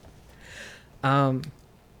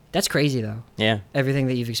 That's crazy though. Yeah. Everything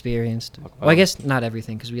that you've experienced. Well, I guess not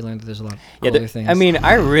everything, because we learned that there's a lot of Yeah, cooler things. I mean,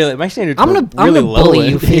 my standards I'm were gonna really low. bully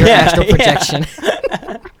you for your astral Yeah. projection.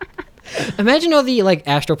 Imagine all the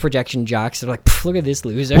astral projection jocks that are like, "Pff, look at this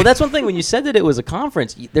loser." Well, that's one thing. When you said that it was a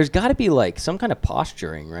conference, there's got to be like some kind of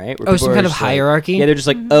posturing, right? Where Oh, people some are kind of just like- hierarchy? Yeah, they're just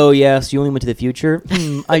like, oh yes, you only went to the future.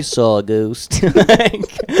 I saw a ghost.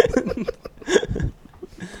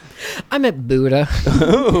 I met Buddha.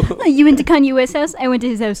 Oh, you went to Kanye West's house? I went to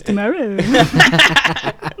his house tomorrow.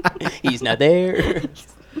 He's not there.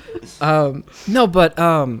 No, but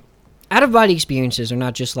out of body experiences are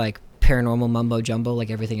not just like paranormal mumbo jumbo like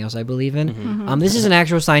everything else I believe in. This is an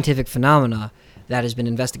actual scientific phenomena that has been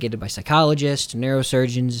investigated by psychologists,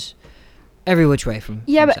 neurosurgeons, every which way from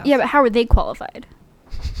but south. how are they qualified?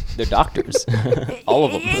 They're doctors. All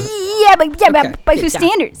of them. By whose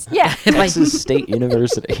standards? Yeah. Texas State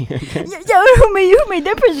University. Who made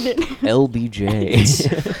that president?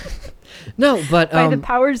 LBJ. No, but By the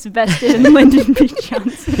powers vested in Lyndon B.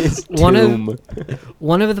 Johnson.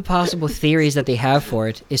 one of the possible theories that they have for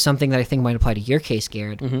it is something that I think might apply to your case,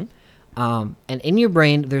 Garrett. And in your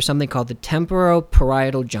brain, there's something called the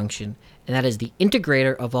temporoparietal junction, and that is the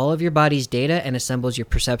integrator of all of your body's data and assembles your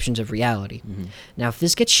perceptions of reality. Now, if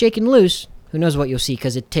this gets shaken loose, who knows what you'll see,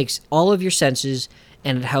 because it takes all of your senses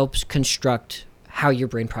and it helps construct how your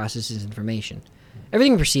brain processes information.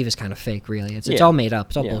 Everything you perceive is kind of fake, really. It's all made up.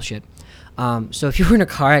 It's all bullshit. So if you were in a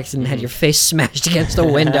car accident and had your face smashed against a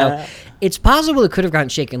window, it's possible it could have gotten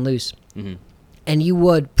shaken loose. And you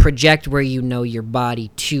would project where you know your body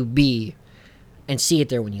to be and see it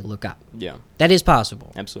there when you look up. Yeah. That is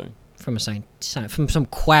possible. Absolutely. From from some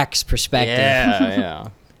quack's perspective. Yeah.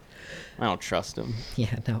 I don't trust him.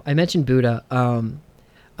 Yeah, no. I mentioned Buddha.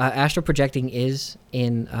 Astral projecting is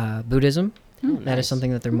in Buddhism. That is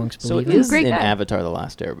something that their monks So it believe in. is Great in guy. Avatar: The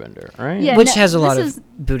Last Airbender, right? Yeah. Which no, has a lot this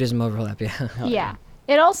of Buddhism overlap, yeah. Yeah.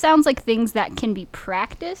 It all sounds like things that can be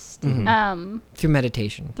practiced Through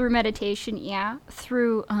meditation. through meditation,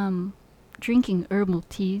 through drinking herbal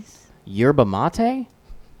teas. Yerba mate? On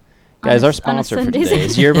Guys, a- our on a sponsor for Sundays. today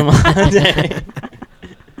is Yerba mate.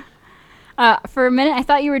 For a minute, I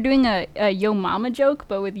thought you were doing a Yo Mama joke,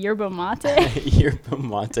 but with yerba mate. Yerba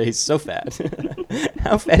mate is so fat.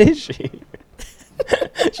 How fat is she?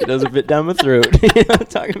 She doesn't fit down my throat. You know what I'm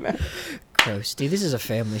talking about? Gross, dude. This is a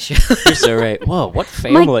family show. You're so right. Whoa, what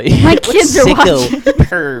family? my What kids are sicko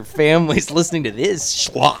per family's listening to this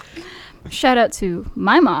schlock? Shout out to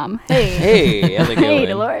my mom. Hey. Hey, how's it going? Hey,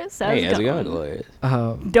 Dolores. Hey, how's it going, Dolores?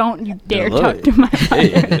 Don't you dare Dolores. talk to my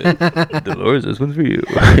mother. Dolores, this one's for you.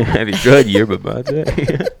 Have you tried yerba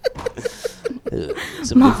mate?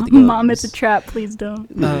 Mom, it's a trap. Please don't.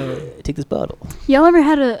 Take this bottle. Y'all ever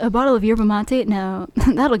had a bottle of yerba mate? No,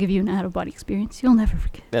 that'll give you an out-of-body experience. You'll never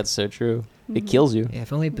forget. That's so true. It kills you. Yeah,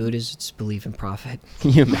 if only Buddhists believe in profit.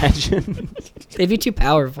 Can you imagine? They'd be too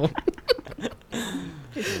powerful.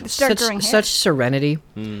 Start growing hair. Such serenity.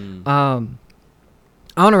 I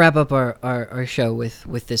want to wrap up our show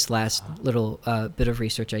with this last little bit of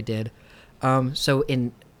research I did. So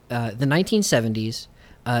in the 1970s,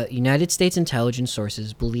 United States intelligence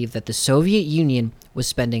sources believed that the Soviet Union was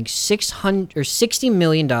spending $60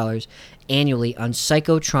 million annually on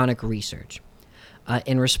psychotronic research.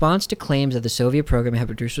 In response to claims that the Soviet program had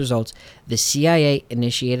produced results, the CIA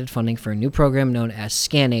initiated funding for a new program known as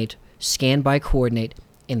SCAN-8, Scan by Coordinate,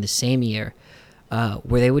 in the same year,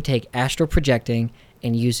 where they would take astral projecting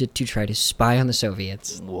and use it to try to spy on the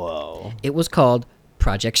Soviets. Whoa. It was called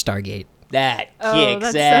Project Stargate. That Oh,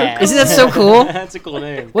 kicks that's so ass. cool. Isn't that so cool? That's a cool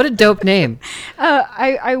name. What a dope name.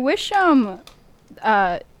 I wish the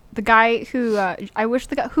guy who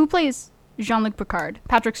who plays Jean-Luc Picard,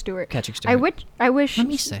 Patrick Stewart. Patrick Stewart. I wish. Let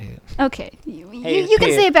me say it. Okay, you Hey, can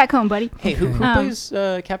say it back home, buddy. Hey, who plays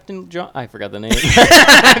Captain John? I forgot the name.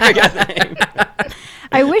 I forgot the name.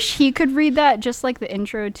 I wish he could read that just like the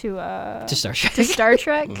intro to Star Trek. To Star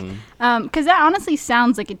Trek, because that honestly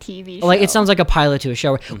sounds like a TV show. Like, it sounds like a pilot to a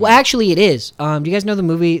show. Well, actually, it is. Do you guys know the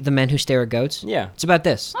movie The Men Who Stare at Goats? Yeah. It's about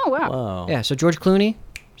this. Oh wow. Whoa. Yeah, so George Clooney,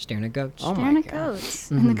 staring at goats. Oh Staring my at God.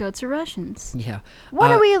 goats, and the goats are Russians. Yeah.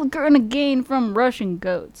 What are we going to gain from Russian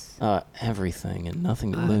goats? Everything and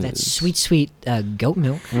nothing to lose. That sweet, sweet goat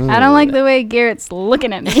milk. I don't like the way Garrett's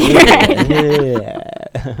looking at me. Yeah.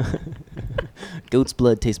 Goat's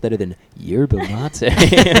blood tastes better than yerba mate.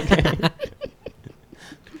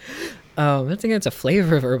 I think that's a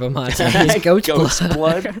flavor of yerba mate. It's goat's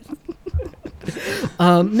blood.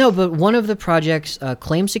 No, but one of the project's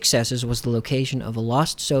claimed successes was the location of a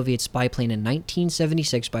lost Soviet spy plane in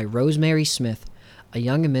 1976 by Rosemary Smith, a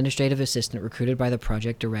young administrative assistant recruited by the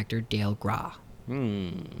project director Dale Grah.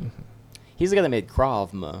 He's the guy that made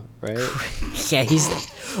Kravma, right? Yeah,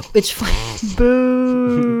 it's fun.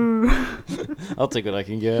 Boo. I'll take what I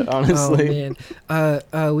can get, Oh honestly.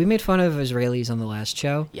 man, we made fun of Israelis on the last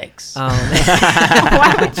show. Yikes.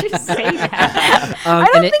 Why would you say that? I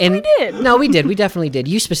don't think we did. No, we did. We definitely did.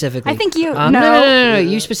 You specifically. I think you. No.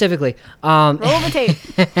 You specifically. Roll the tape.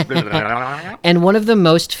 And one of the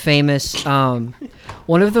most famous,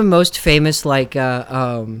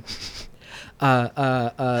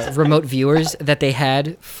 remote viewers that they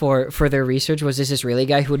had for their research was this Israeli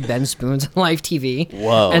guy who would bend spoons on live TV.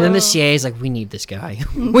 Whoa. And then the CIA is like, we need this guy.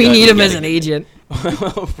 We need him as an agent.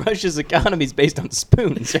 Well, Russia's economy is based on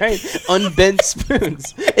spoons, right? Unbent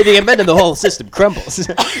spoons. If you get bent, the whole system crumbles.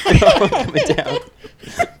 They're all coming down.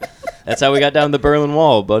 That's how we got down the Berlin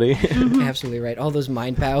Wall, buddy. Absolutely right. All those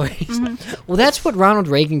mind powers. Well, that's what Ronald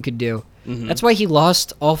Reagan could do. That's why he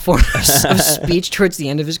lost all forms of speech towards the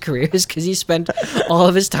end of his career, is because he spent all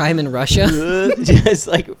of his time in Russia. Just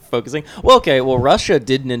like focusing. Well, okay. Well, Russia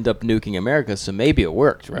didn't end up nuking America, so maybe it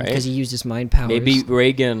worked, right? Because he used his mind powers. Maybe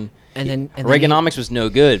Reagan. And then Reaganomics was no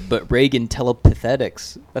good, but Reagan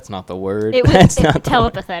telepathetics. That's not the word. It was That's not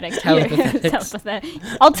telepathetic. Telepathetics.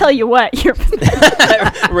 Telepathetic. I'll tell you what. You're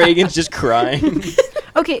pathetic. Reagan's just crying.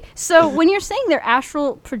 Okay, so when you're saying they're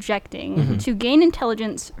astral projecting to gain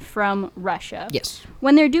intelligence from Russia, Yes.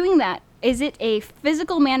 when they're doing that, is it a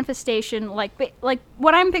physical manifestation like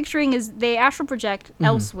what I'm picturing is they astral project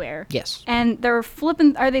elsewhere? Yes. And are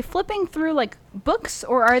they flipping through like books,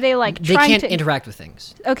 or are they like They trying can't to interact with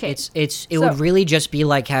things. Okay. It would really just be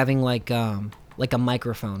like having like a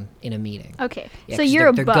microphone in a meeting. Okay. Yeah, so 'cause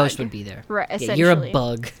you're their a bug. ghost would be there. Right, Yeah, you're a essentially.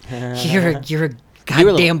 bug. You're a You're a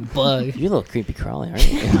goddamn bug. You're a little creepy crawly, aren't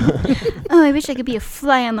you? Oh, I wish I could be a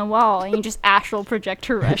fly on the wall, and you just astral project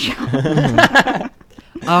to Russia.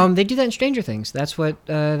 They do that in Stranger Things. That's what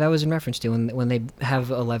that was in reference to when they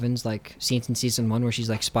have Eleven's like scenes in season 1 where she's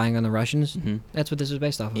like spying on the Russians. That's what this was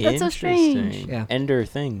based off of. That's so strange. Interesting. Yeah. Ender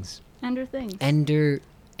things. Ender things. Ender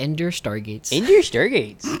Stargates. Ender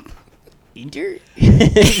Stargates. Ender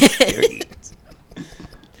Stargates.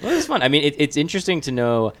 Well, it's fun. I mean, it's interesting to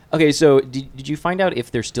know. Okay, so did you find out if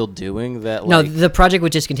they're still doing that? No, Like, the project was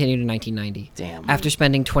discontinued in 1990. Damn. After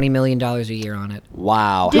spending $20 million a year on it.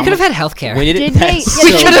 Wow. We How could have much- had healthcare. When did it? Did they- That's did so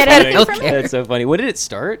they get funny. anything from it? That's so funny. When did it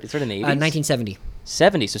start? It started in the 80s? 1970.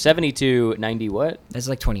 70. So 70 to 90 what? That's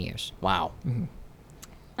like 20 years. Wow.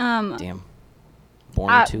 Um, Damn.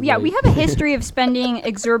 Born too yeah, late. we have a history of spending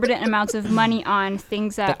exorbitant amounts of money on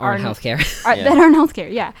things that Aren't healthcare. Yeah. that aren't healthcare.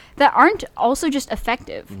 Yeah, that aren't also just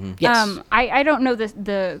effective. Yes. I don't know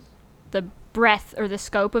the breadth or the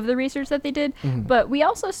scope of the research that they did, but we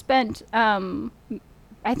also spent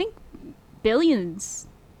I think billions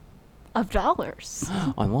of dollars,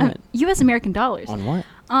 On what? U.S. American dollars, On what?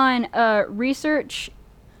 on research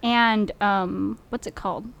and what's it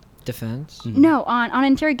called? Defense. No, on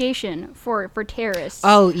interrogation for terrorists.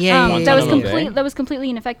 Oh, yeah, yeah, that was Guantanamo complete. Bay? That was completely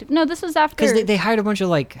ineffective. No, this was after. Because they hired a bunch of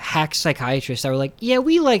like hack psychiatrists that were like, yeah,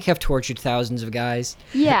 we like have tortured thousands of guys.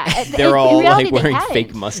 Yeah, They're all in reality, like they wearing hadn't.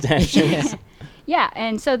 fake mustaches. Yeah,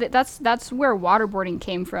 and so that's where waterboarding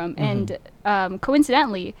came from, and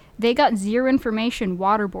coincidentally, they got zero information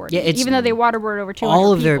waterboarding. Yeah, it's- even though they waterboarded over 200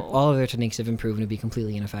 All of people. their techniques have been proven to be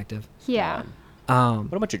completely ineffective. Yeah,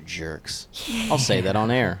 What a bunch of jerks. I'll say that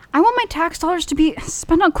on air. I want my tax dollars to be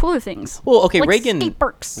spent on cooler things. Well, okay, like Reagan. skate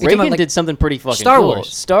parks. talking about, Reagan like, did something pretty fucking Star cool.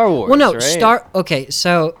 Wars. Star Wars. Well, no, right? Okay,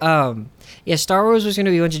 so yeah, Star Wars was going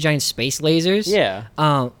to be a bunch of giant space lasers. Yeah.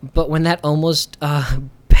 But when that almost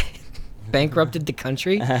bankrupted the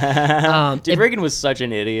country, Dude, it- Reagan was such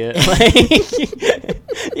an idiot. Like,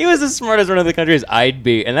 He was as smart as one of the countries I'd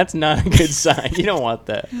be, and that's not a good sign. You don't want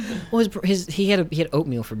that. Well, he had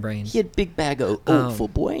oatmeal for brains. He had big bag of oat for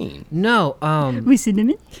brain. No, We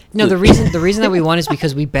cinnamon. no. The reason that we won is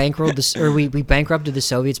because we we bankrupted the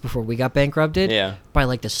Soviets before we got bankrupted. Yeah. By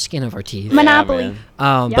like the skin of our teeth. Monopoly.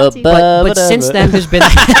 man. Yahtzee. But since then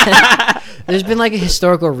there's been like a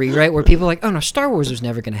historical rewrite where people are like, oh no, Star Wars was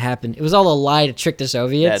never going to happen. It was all a lie to trick the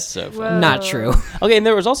Soviets. That's so funny. Whoa. Not true. Okay, and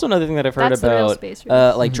there was also another thing that I've heard That's the real about, space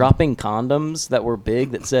race. like dropping condoms that were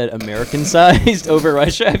big that said American-sized over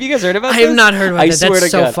Russia. Have you guys heard about I this? have not heard about I that. swear That's to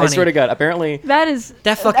so God. funny. I swear to God. Apparently, That is.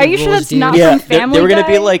 That fucking Are you sure rules, that's dude. not yeah, from Family they were gonna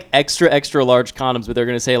Guy? be like extra large condoms, but they're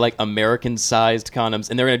gonna say like American-sized condoms,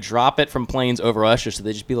 and they're gonna drop it from planes over Russia, so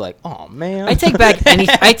they just be like, oh man. I take back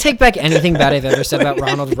anything bad I've ever said about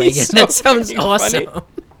Ronald Reagan. so That sounds fucking awesome. funny.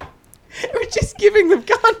 We're just giving them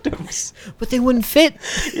condoms. But they wouldn't fit.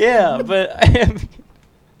 Yeah, but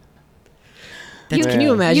Can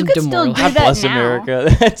you imagine You could still demoralizing? do God that bless now.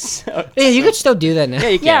 America. That's so, Yeah, you could still do that now. yeah,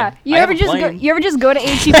 you can. Yeah. You I have ever a just go? plane. You ever just go to I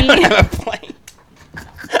HEB? have a plane.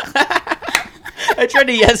 I tried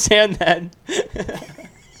to yes hand that. We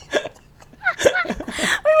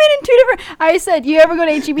went in two different. I said, "You ever go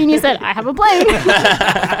to HEB?" And you said, "I have a plane."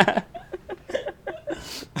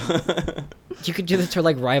 You could do this to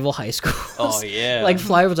like rival high schools. Oh yeah. Like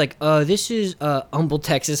Flyer was like, this is Humble,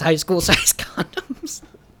 Texas high school size condoms.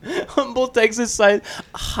 Humble, Texas size,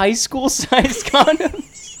 high school size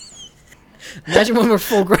condoms. Imagine when we're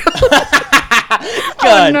full grown.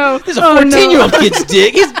 God, no. This is a Oh, no. 14-year-old kid's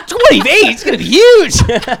dick. He's 28. It's gonna be huge.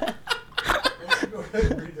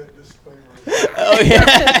 Oh yeah,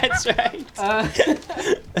 that's right.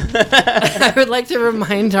 I would like to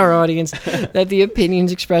remind our audience that the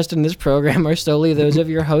opinions expressed in this program are solely those of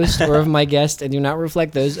your host or of my guest and do not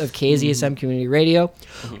reflect those of KZSM Community Radio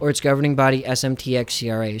or its governing body,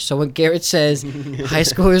 SMTX-CRA. So when Garrett says high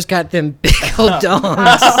schoolers got them big old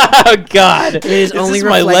dongs, Oh God, it is only this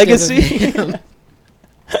my reflective of legacy? him.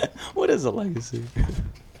 What is a legacy?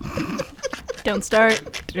 Don't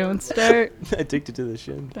start. Don't start. Addicted to the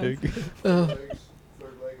shindig.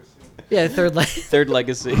 Yeah, third leg. Third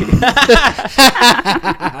legacy.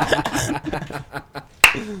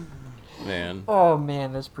 Man. Oh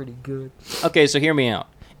man, that's pretty good. Okay, so hear me out.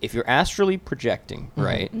 If you're astrally projecting,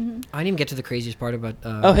 right? I didn't even get to the craziest part about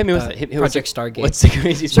Oh, hit me with it. Hit me with Project it. Stargate. What's the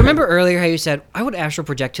craziest? So part? remember earlier how you said I would astral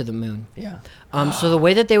project to the moon? Yeah. So the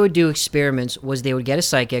way that they would do experiments was they would get a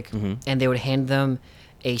psychic Mm-hmm. and they would hand them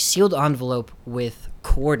a sealed envelope with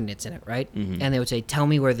coordinates in it, right? Mm-hmm. And they would say, "Tell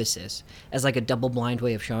me where this is," as like a double blind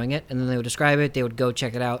way of showing it. And then they would describe it. They would go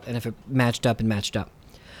check it out, and if it matched up, it matched up.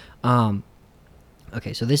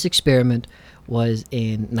 Okay, so this experiment was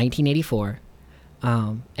in 1984.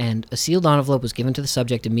 And a sealed envelope was given to the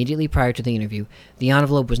subject immediately prior to the interview. The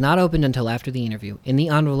envelope was not opened until after the interview. In the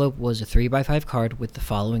envelope was a 3x5 card with the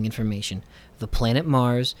following information: the planet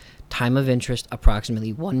Mars, time of interest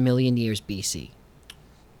approximately 1 million years BC.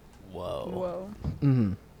 Whoa.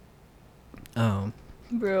 Whoa.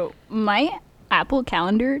 Bro, my Apple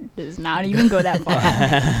Calendar does not even go that far.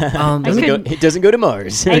 It doesn't go to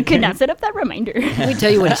Mars. I could not set up that reminder. Let me tell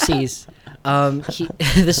you what he sees.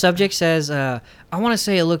 The subject says, I want to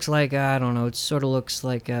say it looks like, I don't know, it sort of looks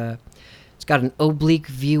like, it's got an oblique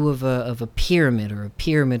view of a pyramid or a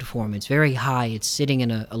pyramid form. It's very high. It's sitting in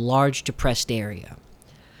a large depressed area.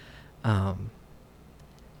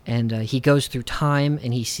 And he goes through time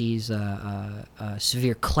and he sees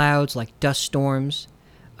severe clouds like dust storms,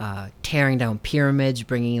 tearing down pyramids,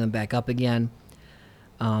 bringing them back up again.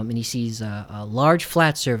 And he sees large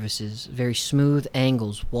flat surfaces, very smooth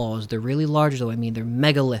angles, walls. They're really large, though. I mean, they're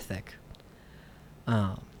megalithic.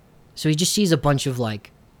 So he just sees a bunch of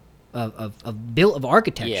like of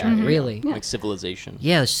architecture, Yeah. really. Like civilization.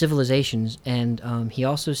 Yeah, civilizations, and he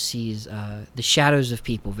also sees the shadows of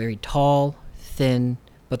people, very tall, thin,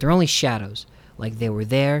 but they're only shadows. Like they were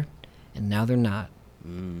there, and now they're not.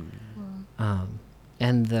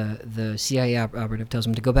 And the CIA operative tells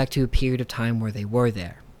him to go back to a period of time where they were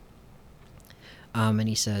there. And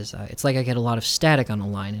he says, it's like I get a lot of static on the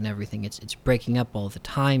line and everything. It's breaking up all the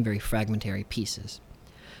time, very fragmentary pieces.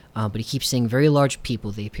 But he keeps seeing very large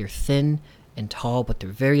people. They appear thin and tall, but they're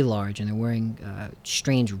very large, and they're wearing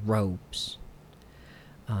strange robes.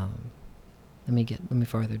 Let me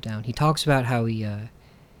farther down. He talks about how he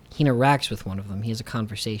interacts with one of them. He has a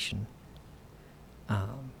conversation.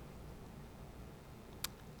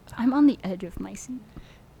 I'm on the edge of my seat.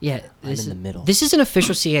 Yeah, I'm in the middle. This is an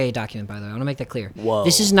official CIA document, by the way. I want to make that clear. Whoa.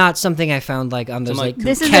 This is not something I found like on those like- like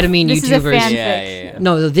This is ketamine this is a YouTubers. fanfic. Yeah.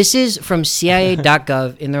 No, this is from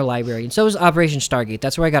CIA.gov in their library, and so is Operation Stargate.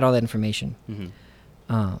 That's where I got all that information.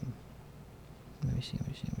 Let me see.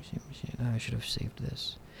 I should have saved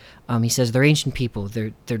this. He says they're ancient people.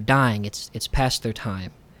 They're dying. It's past their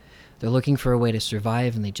time. They're looking for a way to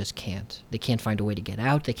survive, and they just can't. They can't find a way to get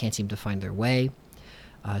out. They can't seem to find their way.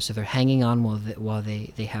 So they're hanging on while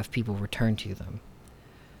they have people return to them.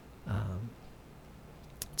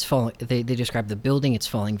 It's falling. They describe the building. It's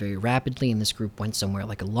falling very rapidly, and this group went somewhere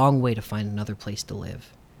like a long way to find another place to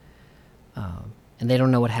live. And they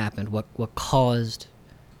don't know what happened. What caused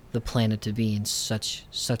the planet to be in such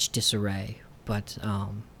disarray? But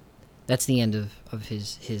that's the end of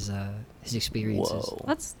his experiences.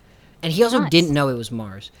 Whoa. And he also nuts. didn't know it was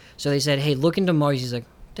Mars. So they said, "Hey, look into Mars." He's like,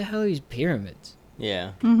 "What the hell are these pyramids?"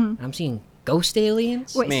 Yeah. I'm seeing ghost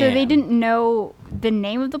aliens. Wait, so they Man. didn't know the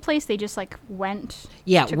name of the place? They just like went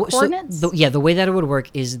Yeah, to coordinates? the way that it would work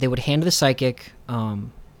is they would hand the psychic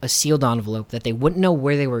a sealed envelope that they wouldn't know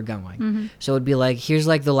where they were going. So it'd be like, here's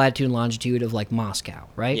like the latitude and longitude of like Moscow,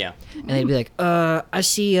 right? Yeah. And they'd be like, I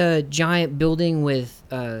see a giant building with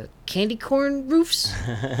candy corn roofs.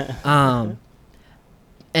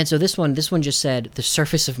 And so this one just said the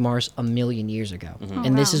surface of Mars a million years ago,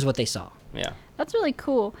 and this wow. is what they saw. Yeah. That's really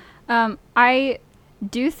cool. I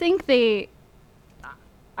do think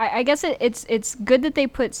I guess it's good that they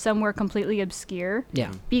put somewhere completely obscure.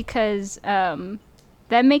 Yeah. Because them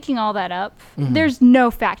making all that up, there's no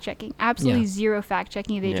fact checking. Absolutely Yeah. zero fact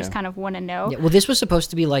checking. They just Yeah. kind of want to know. Yeah, well, this was supposed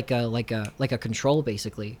to be like a control,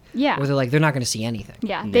 basically. Yeah. Where they're like, they're not going to see anything.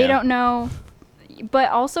 Yeah, they Yeah. don't know.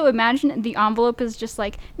 But also imagine the envelope is just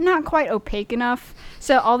like not quite opaque enough.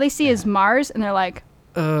 So all they see is Mars, and they're like,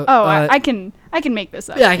 I can make this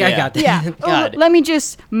up. Yeah, I Yeah. got that. Yeah. God. Let me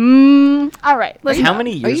just. All right. Let's How go.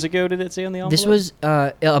 many years ago did it say on the envelope? This was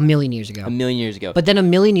a million years ago. a million years ago. But then a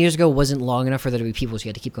million years ago wasn't long enough for there to be people, so you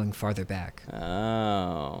had to keep going farther back.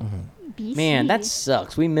 Oh. BC. Man, that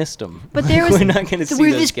sucks. We missed them. But there was- We're not going to So see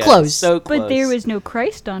we're those this guys. close. So close. But there was no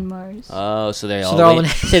Christ on Mars. Oh, so they So all they're all went-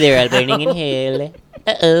 in- so they're all burning in hell.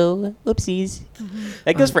 Uh-oh. Whoopsies.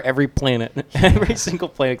 That goes for every planet. Every single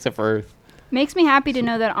planet except for Earth. Makes me happy to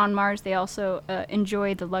know that on Mars they also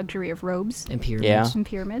enjoy the luxury of robes And pyramids. Yeah. and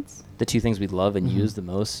pyramids. The two things we love and use the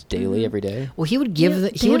most daily, every day. Well, he would give Yeah,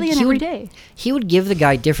 the daily and every day. He would give the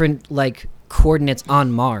guy different like coordinates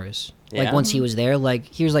on Mars. Like Yeah. once he was there,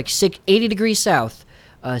 like here's like 80 degrees south,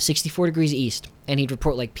 64 degrees east, and he'd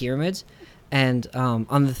report like pyramids. And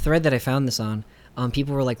on the thread that I found this on,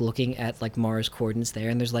 people were like looking at like Mars coordinates there,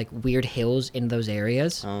 and there's like weird hills in those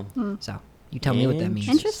areas. Oh. So you tell me what that means.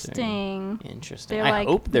 Interesting. Interesting. They're I like-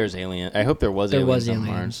 hope there's alien. I hope there was There aliens was on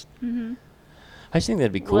aliens. Mars. I just think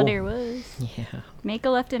that'd be cool. Well, there was. Yeah. Make a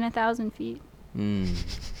left in 1,000 feet. Do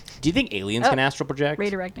you think aliens Oh, can astral project?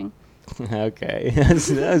 Redirecting. Okay,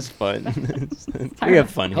 that was fun. We have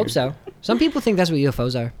fun I here. hope so. Some people think that's what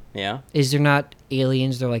UFOs are. Yeah. Is they're not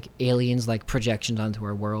aliens? They're like aliens, like projections onto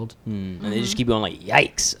our world. And they just keep going like,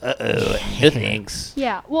 yikes, uh-oh, no thanks.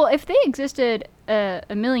 Yeah. Well, if they existed a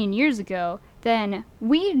million years ago, then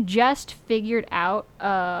we just figured out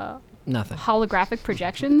Nothing. holographic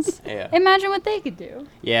projections. Yeah. Imagine what they could do.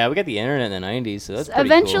 Yeah, we got the internet in the 90s, so that's pretty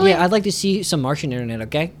Eventually- cool. Yeah, I'd like to see some Martian internet.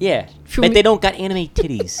 Okay. Yeah, Should but we- they don't got anime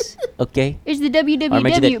titties, okay? It's the Or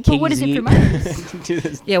imagine WWW, that but what is it for KZ Mars? Do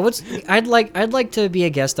this. Yeah, I'd like to be a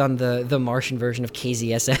guest on the Martian version of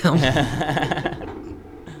KZSM.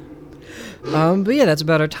 But yeah, that's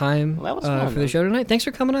about our time Well, that was fun, for the man. show tonight. Thanks for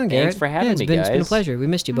coming on, Garrett. Thanks for having yeah, me, It's been a guys. pleasure. We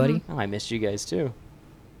missed you, buddy. Oh, I missed you guys too.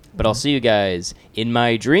 But I'll see you guys in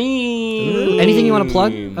my dreams. Anything you want to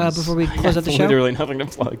plug before we close out the show? Literally nothing to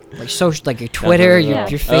plug. Like social, like your Twitter, Nothing your, at all.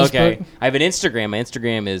 your Facebook. Okay, I have an Instagram. My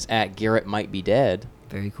Instagram is at Garrett Might Be Dead.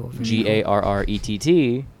 Very cool. very cool.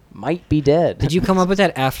 Garrett might be dead. Did you come up with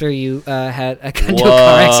that after you had a car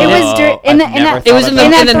Whoa. accident? It was in the- I've in never that- It was thought in of the,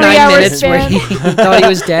 that. in the 9 3-hour minutes where he span. thought he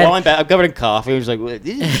was dead. Well, I'm covered in coffee. I was like, well,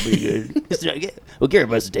 this is pretty good. This is- well, Garrett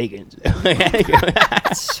must have taken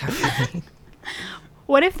it. So funny.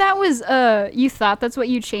 What if that was you thought that's what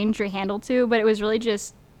you changed your handle to, but it was really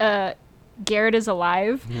just Garrett is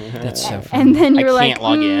alive, That's so funny. and then you I were can't like,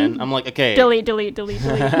 log in. I'm like, okay. delete.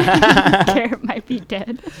 Garrett might be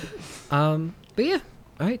dead. But yeah.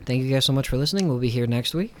 All right. Thank you guys so much for listening. We'll be here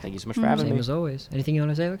next week. Thank you so much for having Same me. as always. Anything you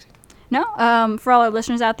want to say, Alexi? No, for all our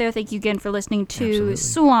listeners out there, thank you again for listening to Absolutely.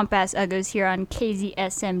 Swamp Ass Uggos here on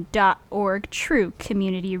KZSM.org, True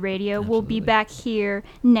Community Radio. We'll be Absolutely. back here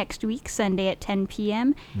next week, Sunday at 10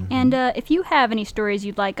 p.m. And if you have any stories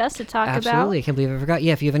you'd like us to talk Absolutely. I about, can't believe I forgot.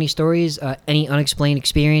 Yeah, if you have any stories, any unexplained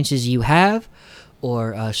experiences you have,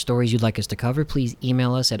 or stories you'd like us to cover, please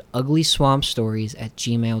email us at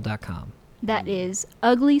uglyswampstories@gmail.com. that is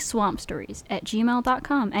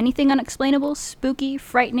uglyswampstories@gmail.com. Anything unexplainable, spooky,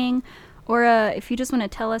 frightening, Or if you just want to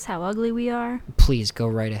tell us how ugly we are, Please go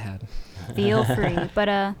right ahead. feel free.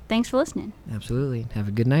 But thanks for listening. Absolutely. Have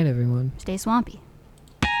a good night, everyone. Stay swampy.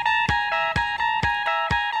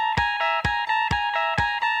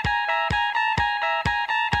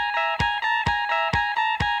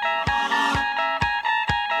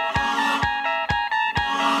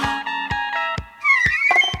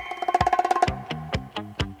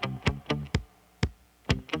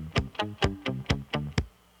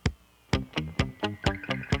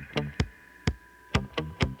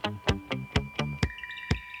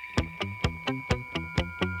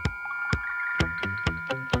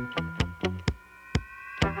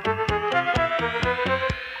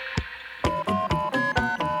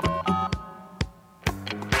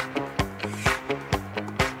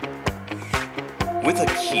 With a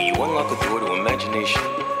key, you unlock a door to imagination.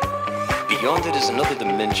 Beyond it is another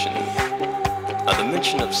dimension. A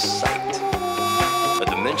dimension of sight. A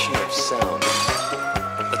dimension of sound.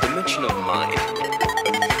 A dimension of mind.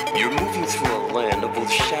 You're moving through a land of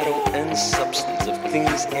both shadow and substance, of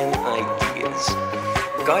things and ideas.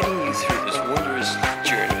 Guiding you through this wondrous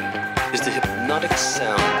journey is the hypnotic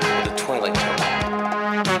sound